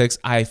workout pics,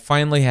 I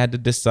finally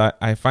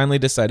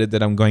decided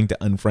that I'm going to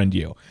unfriend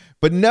you.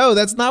 But no,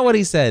 that's not what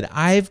he said.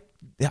 I've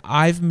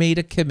made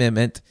a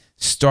commitment.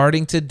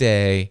 Starting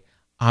today,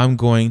 I'm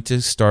going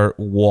to start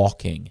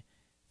walking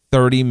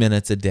 30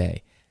 minutes a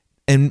day.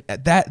 And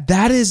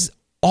that is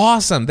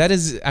awesome. That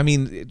is, I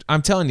mean,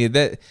 I'm telling you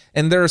that,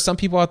 and there are some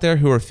people out there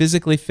who are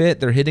physically fit.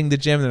 They're hitting the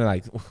gym and they're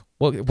like,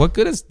 what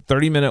good is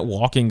 30-minute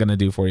walking going to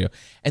do for you?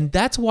 And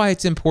that's why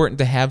it's important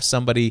to have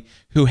somebody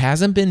who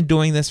hasn't been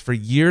doing this for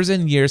years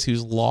and years,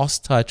 who's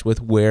lost touch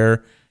with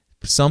where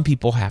some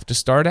people have to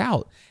start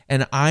out.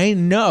 And I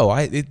know,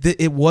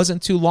 it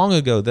wasn't too long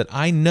ago that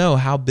I know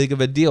how big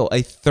of a deal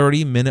a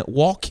 30-minute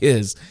walk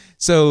is.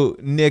 So,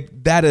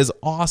 Nick, that is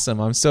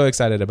awesome. I'm so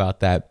excited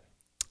about that.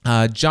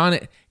 John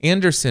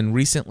Anderson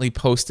recently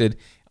posted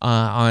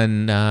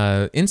on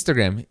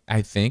Instagram,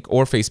 I think,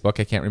 or Facebook.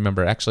 I can't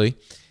remember, actually.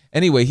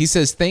 Anyway, he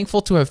says,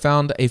 thankful to have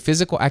found a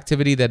physical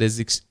activity that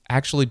is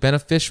actually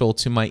beneficial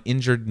to my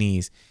injured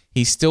knees.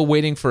 He's still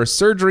waiting for a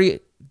surgery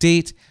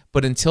date,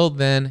 but until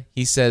then,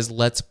 he says,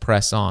 let's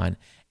press on.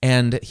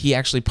 And he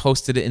actually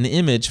posted an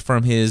image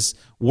from his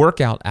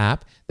workout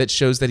app that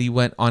shows that he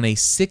went on a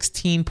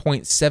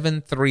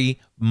 16.73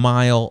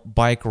 mile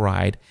bike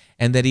ride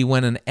and that he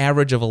went an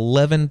average of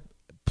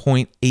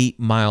 11.8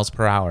 miles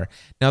per hour.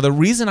 Now, the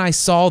reason I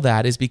saw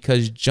that is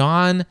because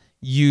John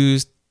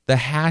used the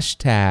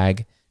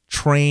hashtag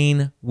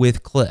Train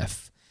with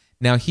Cliff.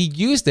 Now, he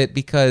used it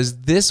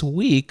because this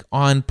week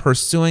on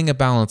Pursuing a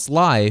Balanced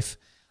Life,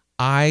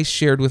 I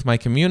shared with my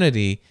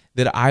community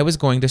that I was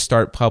going to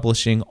start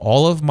publishing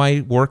all of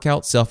my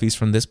workout selfies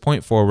from this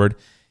point forward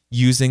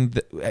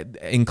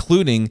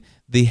including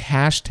the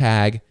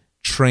hashtag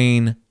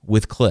Train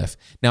with Cliff.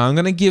 Now, I'm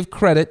going to give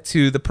credit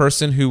to the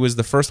person who was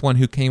the first one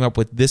who came up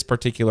with this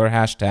particular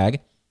hashtag.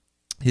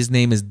 His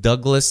name is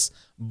Douglas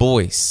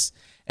Boyce.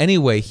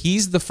 Anyway,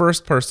 he's the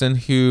first person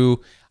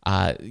who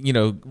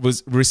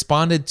was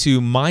responded to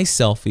my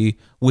selfie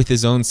with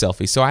his own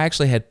selfie. So I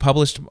actually had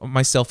published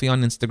my selfie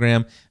on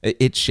Instagram.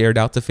 It shared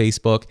out to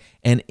Facebook.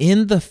 And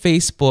in the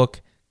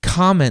Facebook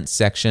comment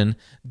section,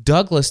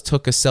 Douglas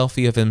took a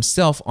selfie of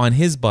himself on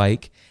his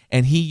bike,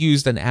 and he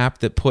used an app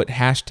that put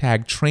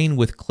hashtag Train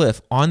with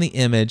Cliff on the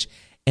image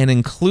and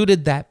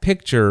included that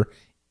picture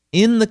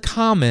in the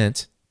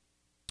comment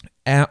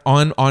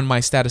on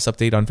my status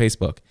update on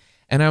Facebook.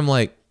 And I'm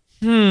like,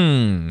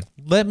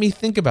 let me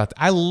think about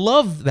that. I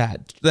love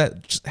that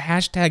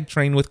hashtag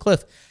Train with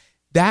Cliff.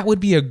 That would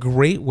be a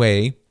great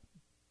way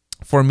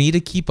for me to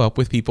keep up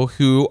with people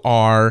who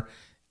are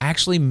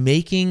actually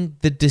making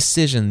the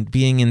decision,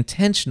 being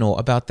intentional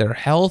about their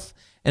health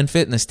and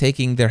fitness,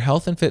 taking their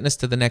health and fitness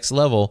to the next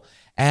level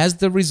as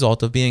the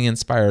result of being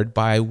inspired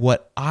by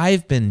what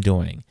I've been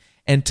doing.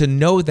 And to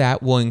know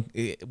that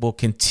will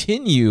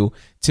continue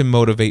to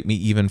motivate me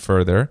even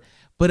further.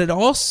 But it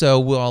also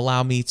will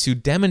allow me to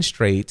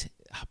demonstrate,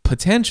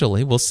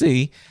 potentially, we'll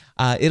see,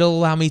 it'll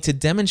allow me to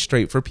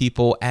demonstrate for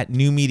people at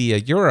New Media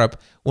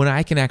Europe when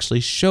I can actually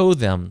show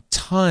them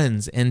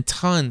tons and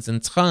tons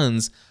and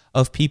tons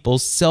of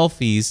people's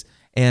selfies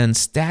and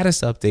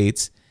status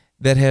updates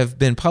that have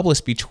been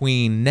published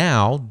between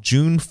now,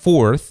 June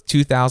 4th,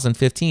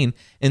 2015,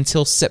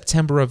 until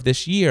September of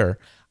this year.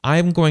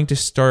 I'm going to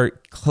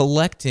start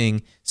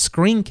collecting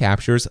screen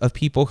captures of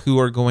people who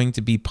are going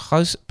to be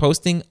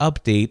posting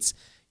updates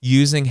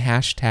using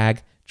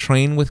hashtag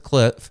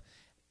 #TrainWithCliff,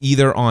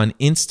 either on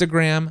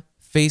Instagram,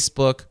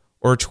 Facebook,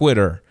 or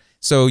Twitter.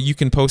 So you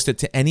can post it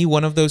to any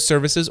one of those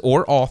services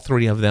or all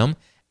three of them.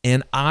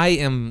 And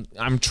I'm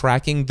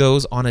tracking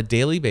those on a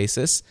daily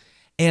basis.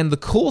 And the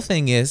cool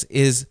thing is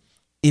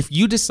if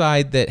you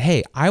decide that,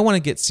 hey, I want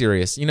to get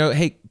serious,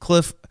 hey,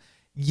 Cliff,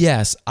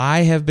 yes,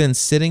 I have been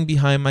sitting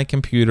behind my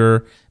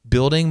computer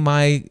building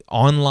my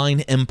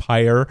online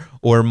empire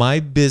or my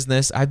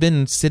business. I've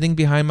been sitting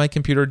behind my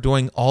computer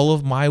doing all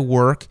of my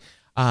work.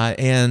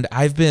 And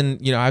I've been,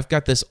 I've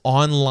got this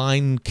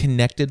online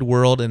connected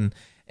world and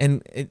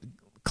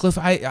Cliff,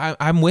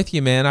 I'm with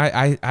you, man.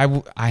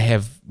 I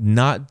have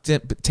not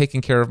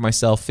taken care of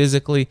myself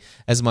physically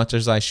as much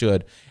as I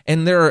should.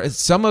 And there are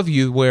some of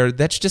you where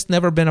that's just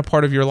never been a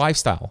part of your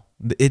lifestyle.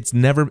 It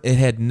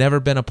had never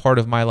been a part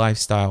of my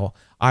lifestyle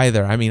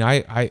either. I mean,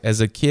 I as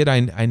a kid,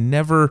 I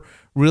never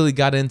really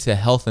got into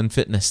health and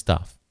fitness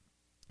stuff.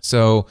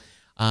 So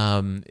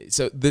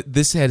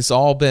this has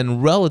all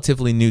been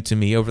relatively new to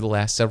me over the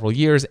last several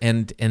years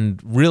and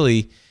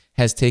really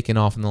has taken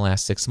off in the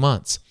last 6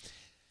 months.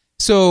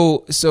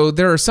 So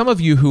there are some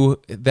of you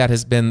who that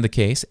has been the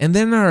case, and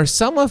then there are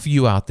some of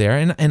you out there,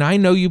 and I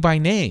know you by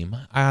name.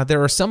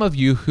 There are some of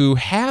you who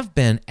have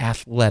been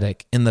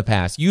athletic in the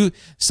past.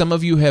 Some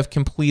of you have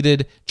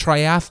completed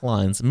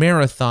triathlons,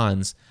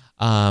 marathons,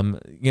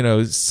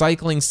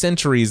 cycling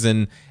centuries,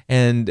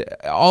 and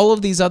all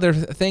of these other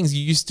things.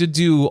 You used to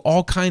do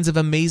all kinds of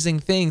amazing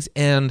things,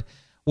 and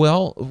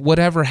well,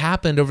 whatever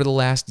happened over the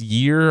last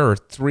year or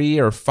 3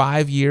 or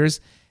 5 years.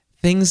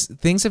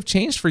 Things have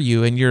changed for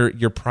you, and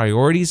your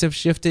priorities have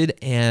shifted,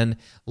 and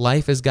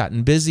life has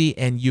gotten busy,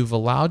 and you've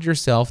allowed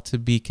yourself to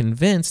be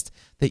convinced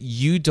that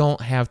you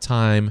don't have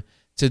time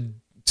to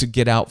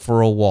get out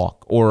for a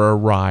walk or a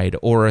ride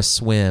or a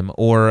swim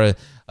or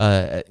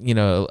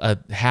a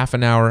half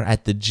an hour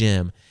at the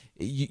gym.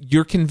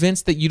 You're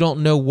convinced that you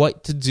don't know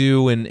what to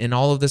do and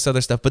all of this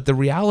other stuff, but the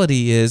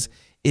reality is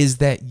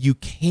that you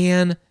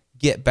can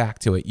get back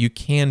to it. You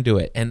can do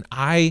it, and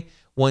I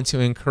want to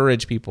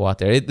encourage people out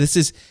there. This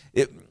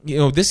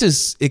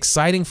is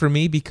exciting for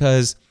me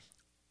because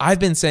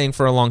I've been saying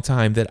for a long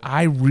time that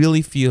I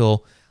really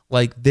feel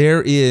like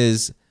there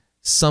is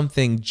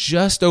something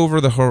just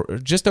over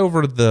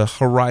the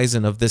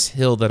horizon of this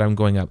hill that I'm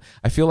going up.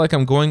 I feel like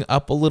I'm going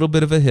up a little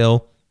bit of a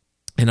hill,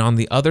 and on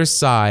the other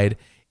side,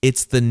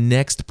 it's the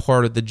next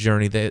part of the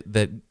journey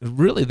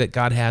that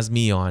God has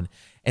me on,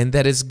 and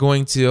that is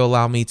going to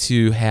allow me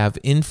to have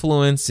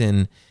influence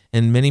in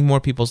many more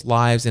people's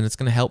lives, and it's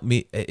going to help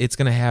me. It's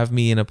going to have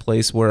me in a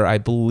place where I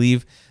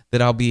believe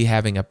that I'll be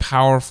having a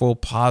powerful,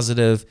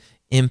 positive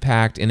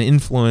impact and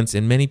influence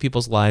in many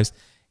people's lives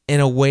in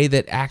a way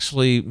that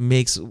actually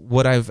makes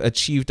what I've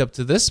achieved up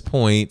to this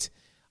point,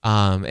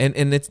 and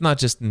it's not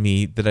just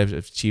me that I've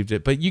achieved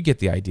it, but you get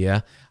the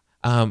idea.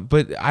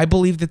 But I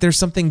believe that there's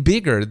something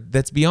bigger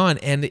that's beyond,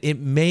 and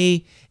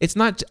it's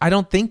not. I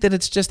don't think that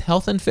it's just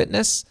health and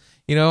fitness.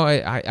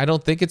 I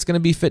don't think it's going to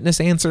be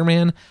Fitness Answer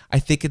Man. I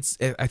think it's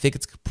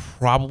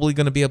probably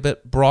going to be a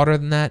bit broader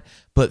than that,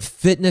 but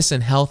fitness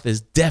and health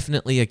is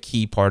definitely a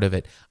key part of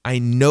it. I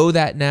know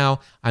that now.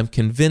 I'm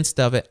convinced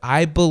of it.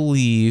 I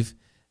believe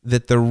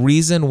that the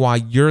reason why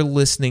you're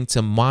listening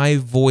to my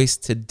voice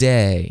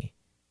today,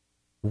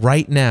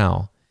 right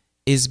now,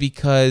 is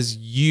because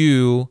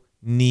you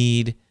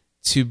need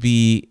to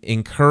be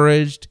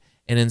encouraged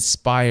and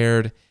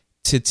inspired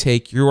to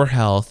take your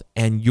health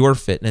and your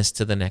fitness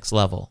to the next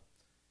level.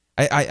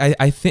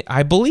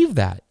 I believe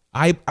that.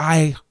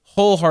 I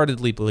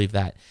wholeheartedly believe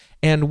that.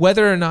 And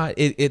whether or not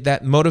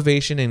that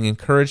motivation and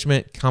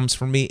encouragement comes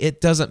from me,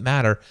 it doesn't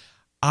matter.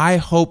 I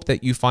hope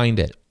that you find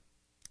it.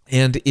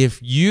 And if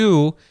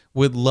you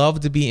would love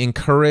to be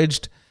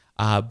encouraged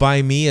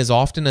by me as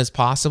often as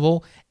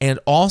possible, and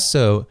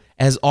also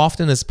as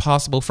often as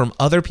possible from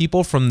other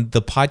people from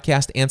the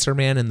podcast Answer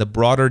Man and the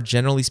broader,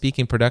 generally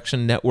speaking,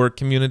 production network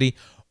community,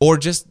 or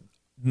just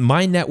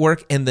my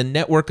network and the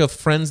network of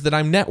friends that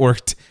I'm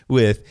networked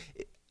with,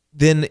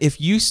 then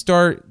if you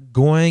start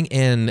going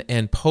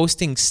and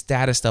posting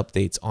status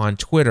updates on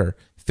Twitter,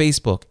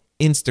 Facebook,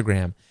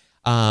 Instagram,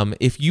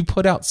 if you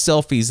put out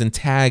selfies and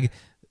tag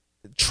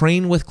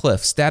Train with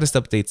Cliff, status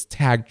updates,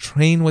 tag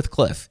Train with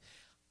Cliff,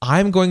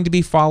 I'm going to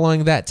be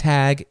following that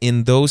tag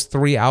in those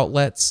 3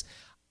 outlets.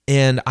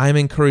 And I'm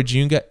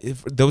encouraging you,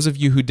 those of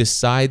you who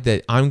decide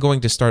that I'm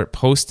going to start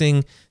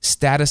posting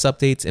status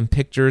updates and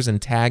pictures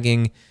and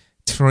tagging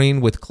Train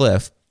with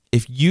Cliff.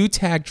 If you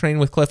tag Train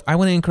with Cliff, I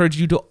want to encourage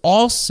you to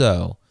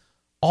also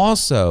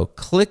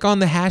click on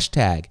the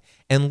hashtag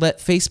and let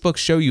Facebook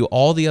show you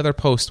all the other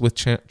posts with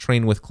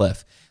Train with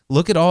Cliff.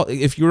 Look at all,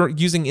 if you're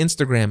using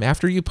Instagram,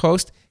 after you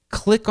post,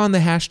 click on the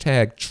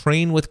hashtag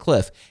Train with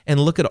Cliff and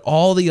look at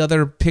all the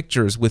other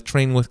pictures with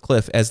Train with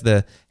Cliff as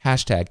the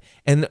hashtag.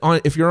 And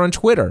if you're on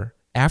Twitter,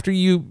 After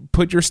you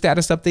put your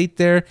status update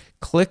there,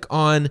 click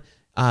on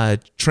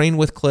Train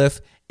with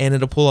Cliff, and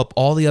it'll pull up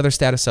all the other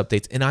status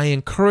updates. And I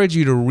encourage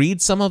you to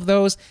read some of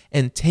those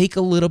and take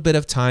a little bit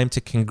of time to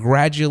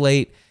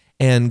congratulate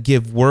and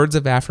give words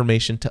of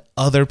affirmation to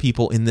other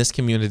people in this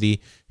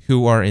community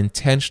who are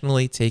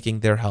intentionally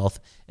taking their health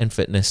and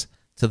fitness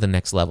to the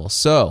next level.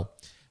 So,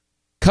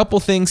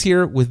 couple things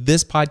here with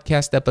this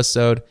podcast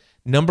episode.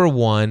 Number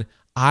one,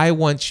 I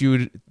want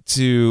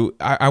to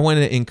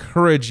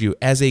encourage you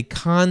as a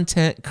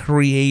content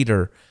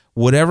creator,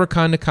 whatever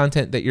kind of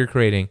content that you're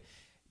creating.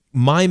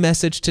 My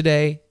message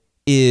today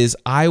is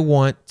I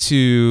want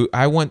to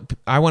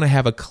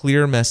have a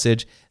clear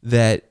message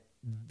that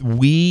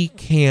we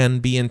can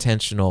be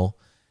intentional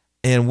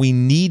and we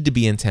need to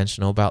be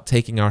intentional about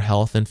taking our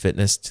health and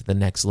fitness to the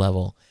next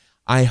level.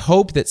 I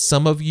hope that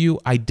some of you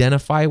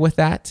identify with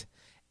that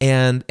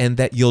and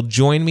that you'll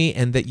join me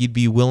and that you'd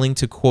be willing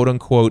to quote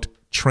unquote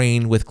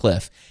train with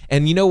Cliff.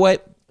 And you know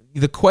what?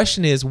 The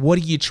question is, what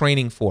are you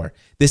training for?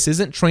 This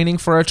isn't training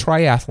for a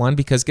triathlon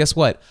because guess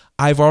what?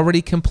 I've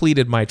already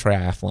completed my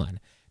triathlon.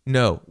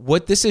 No,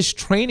 what this is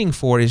training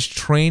for is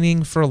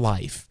training for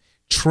life.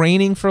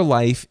 Training for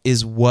life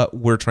is what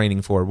we're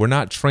training for. We're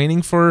not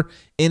training for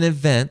an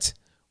event.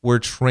 We're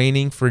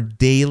training for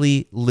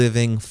daily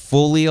living,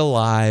 fully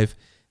alive,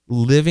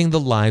 living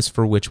the lives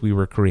for which we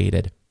were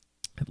created.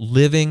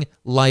 Living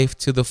life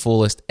to the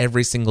fullest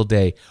every single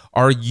day.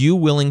 Are you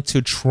willing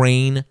to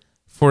train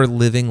for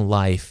living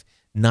life,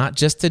 not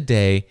just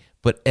today,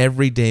 but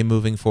every day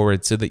moving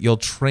forward so that you'll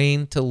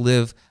train to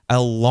live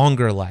a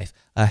longer life,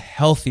 a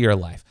healthier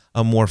life,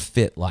 a more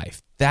fit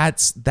life?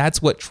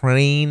 That's what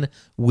Train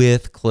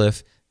with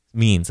Cliff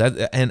means.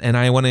 And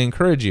I want to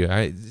encourage you.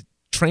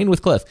 Train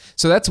with Cliff.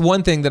 So that's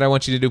one thing that I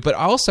want you to do. But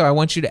also I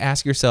want you to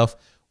ask yourself,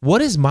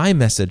 what is my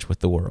message with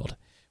the world?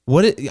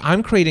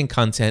 I'm creating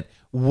content.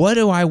 What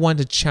do I want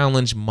to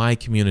challenge my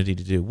community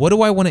to do? What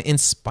do I want to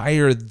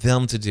inspire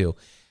them to do?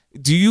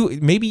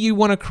 Maybe you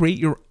want to create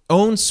your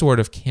own sort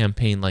of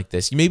campaign like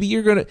this. Maybe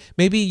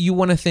you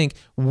want to think,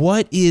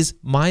 what is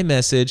my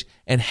message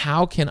and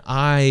how can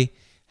I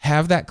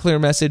have that clear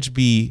message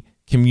be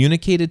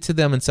communicated to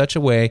them in such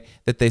a way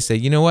that they say,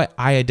 you know what,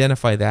 I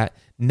identify that.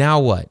 Now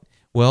what?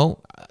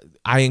 Well,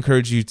 I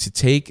encourage you to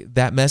take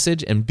that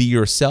message and be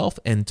yourself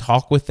and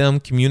talk with them,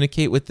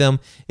 communicate with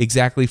them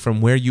exactly from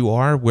where you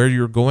are, where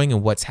you're going,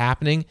 and what's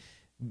happening.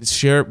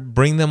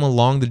 Bring them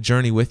along the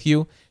journey with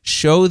you.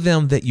 Show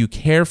them that you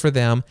care for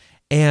them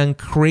and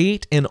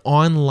create an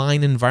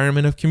online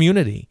environment of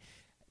community.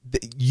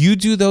 You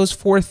do those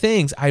 4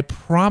 things, I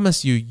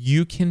promise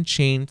you can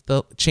change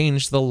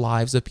the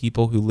lives of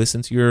people who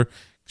listen to your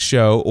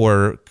show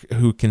or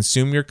who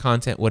consume your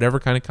content, whatever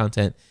kind of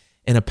content,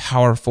 in a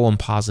powerful and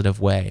positive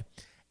way.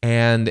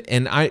 And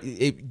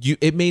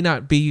it may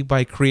not be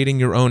by creating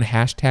your own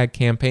hashtag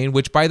campaign,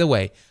 which, by the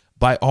way,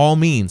 by all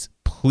means,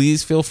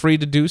 please feel free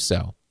to do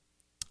so.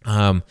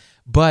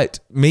 But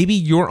maybe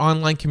your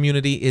online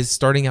community is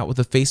starting out with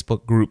a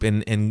Facebook group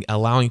and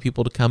allowing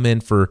people to come in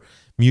for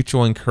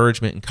mutual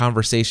encouragement and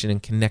conversation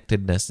and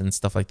connectedness and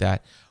stuff like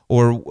that.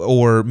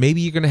 Or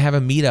maybe you're going to have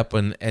a meetup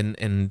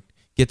and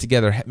get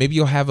together. Maybe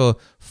you'll have a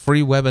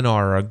free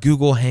webinar or a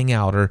Google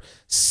Hangout or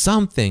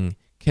something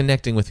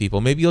connecting with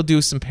people. Maybe you'll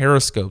do some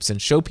periscopes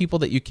and show people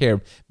that you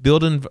care.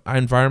 Build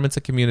environments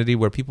of community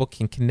where people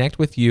can connect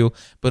with you,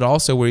 but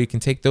also where you can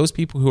take those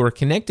people who are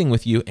connecting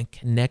with you and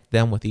connect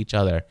them with each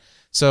other.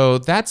 So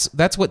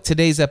that's what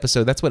today's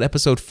episode, that's what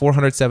episode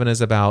 407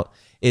 is about.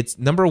 It's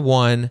number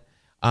one,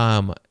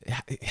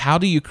 how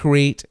do you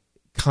create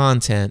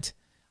content?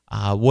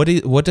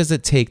 What does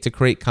it take to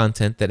create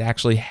content that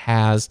actually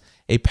has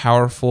a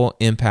powerful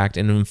impact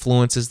and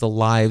influences the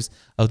lives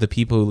of the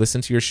people who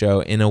listen to your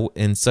show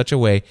in such a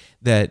way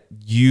that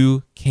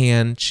you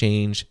can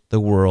change the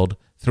world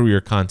through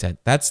your content?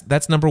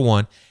 That's number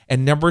one.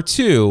 And number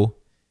two,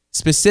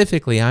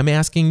 specifically, I'm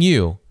asking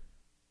you,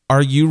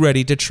 are you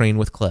ready to train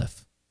with Cliff?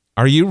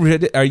 Are you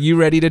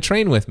ready to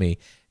train with me?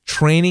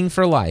 Training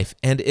for life.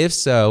 And if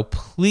so,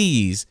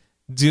 please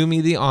do me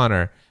the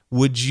honor.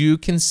 Would you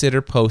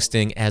consider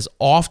posting as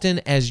often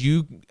as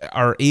you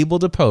are able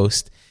to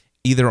post,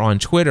 either on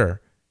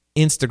Twitter,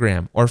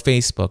 Instagram, or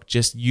Facebook?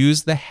 Just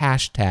use the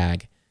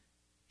hashtag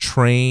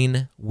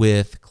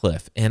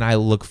 #TrainWithCliff, and I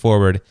look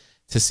forward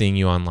to seeing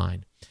you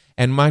online.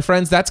 And my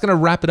friends, that's going to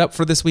wrap it up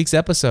for this week's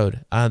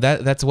episode.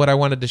 That's what I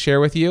wanted to share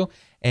with you.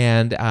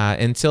 And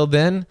until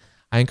then,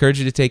 I encourage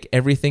you to take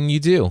everything you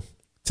do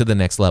to the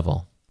next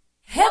level.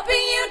 Helping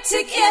you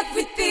take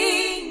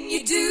everything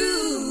you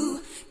do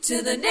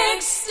to the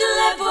next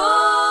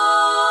level.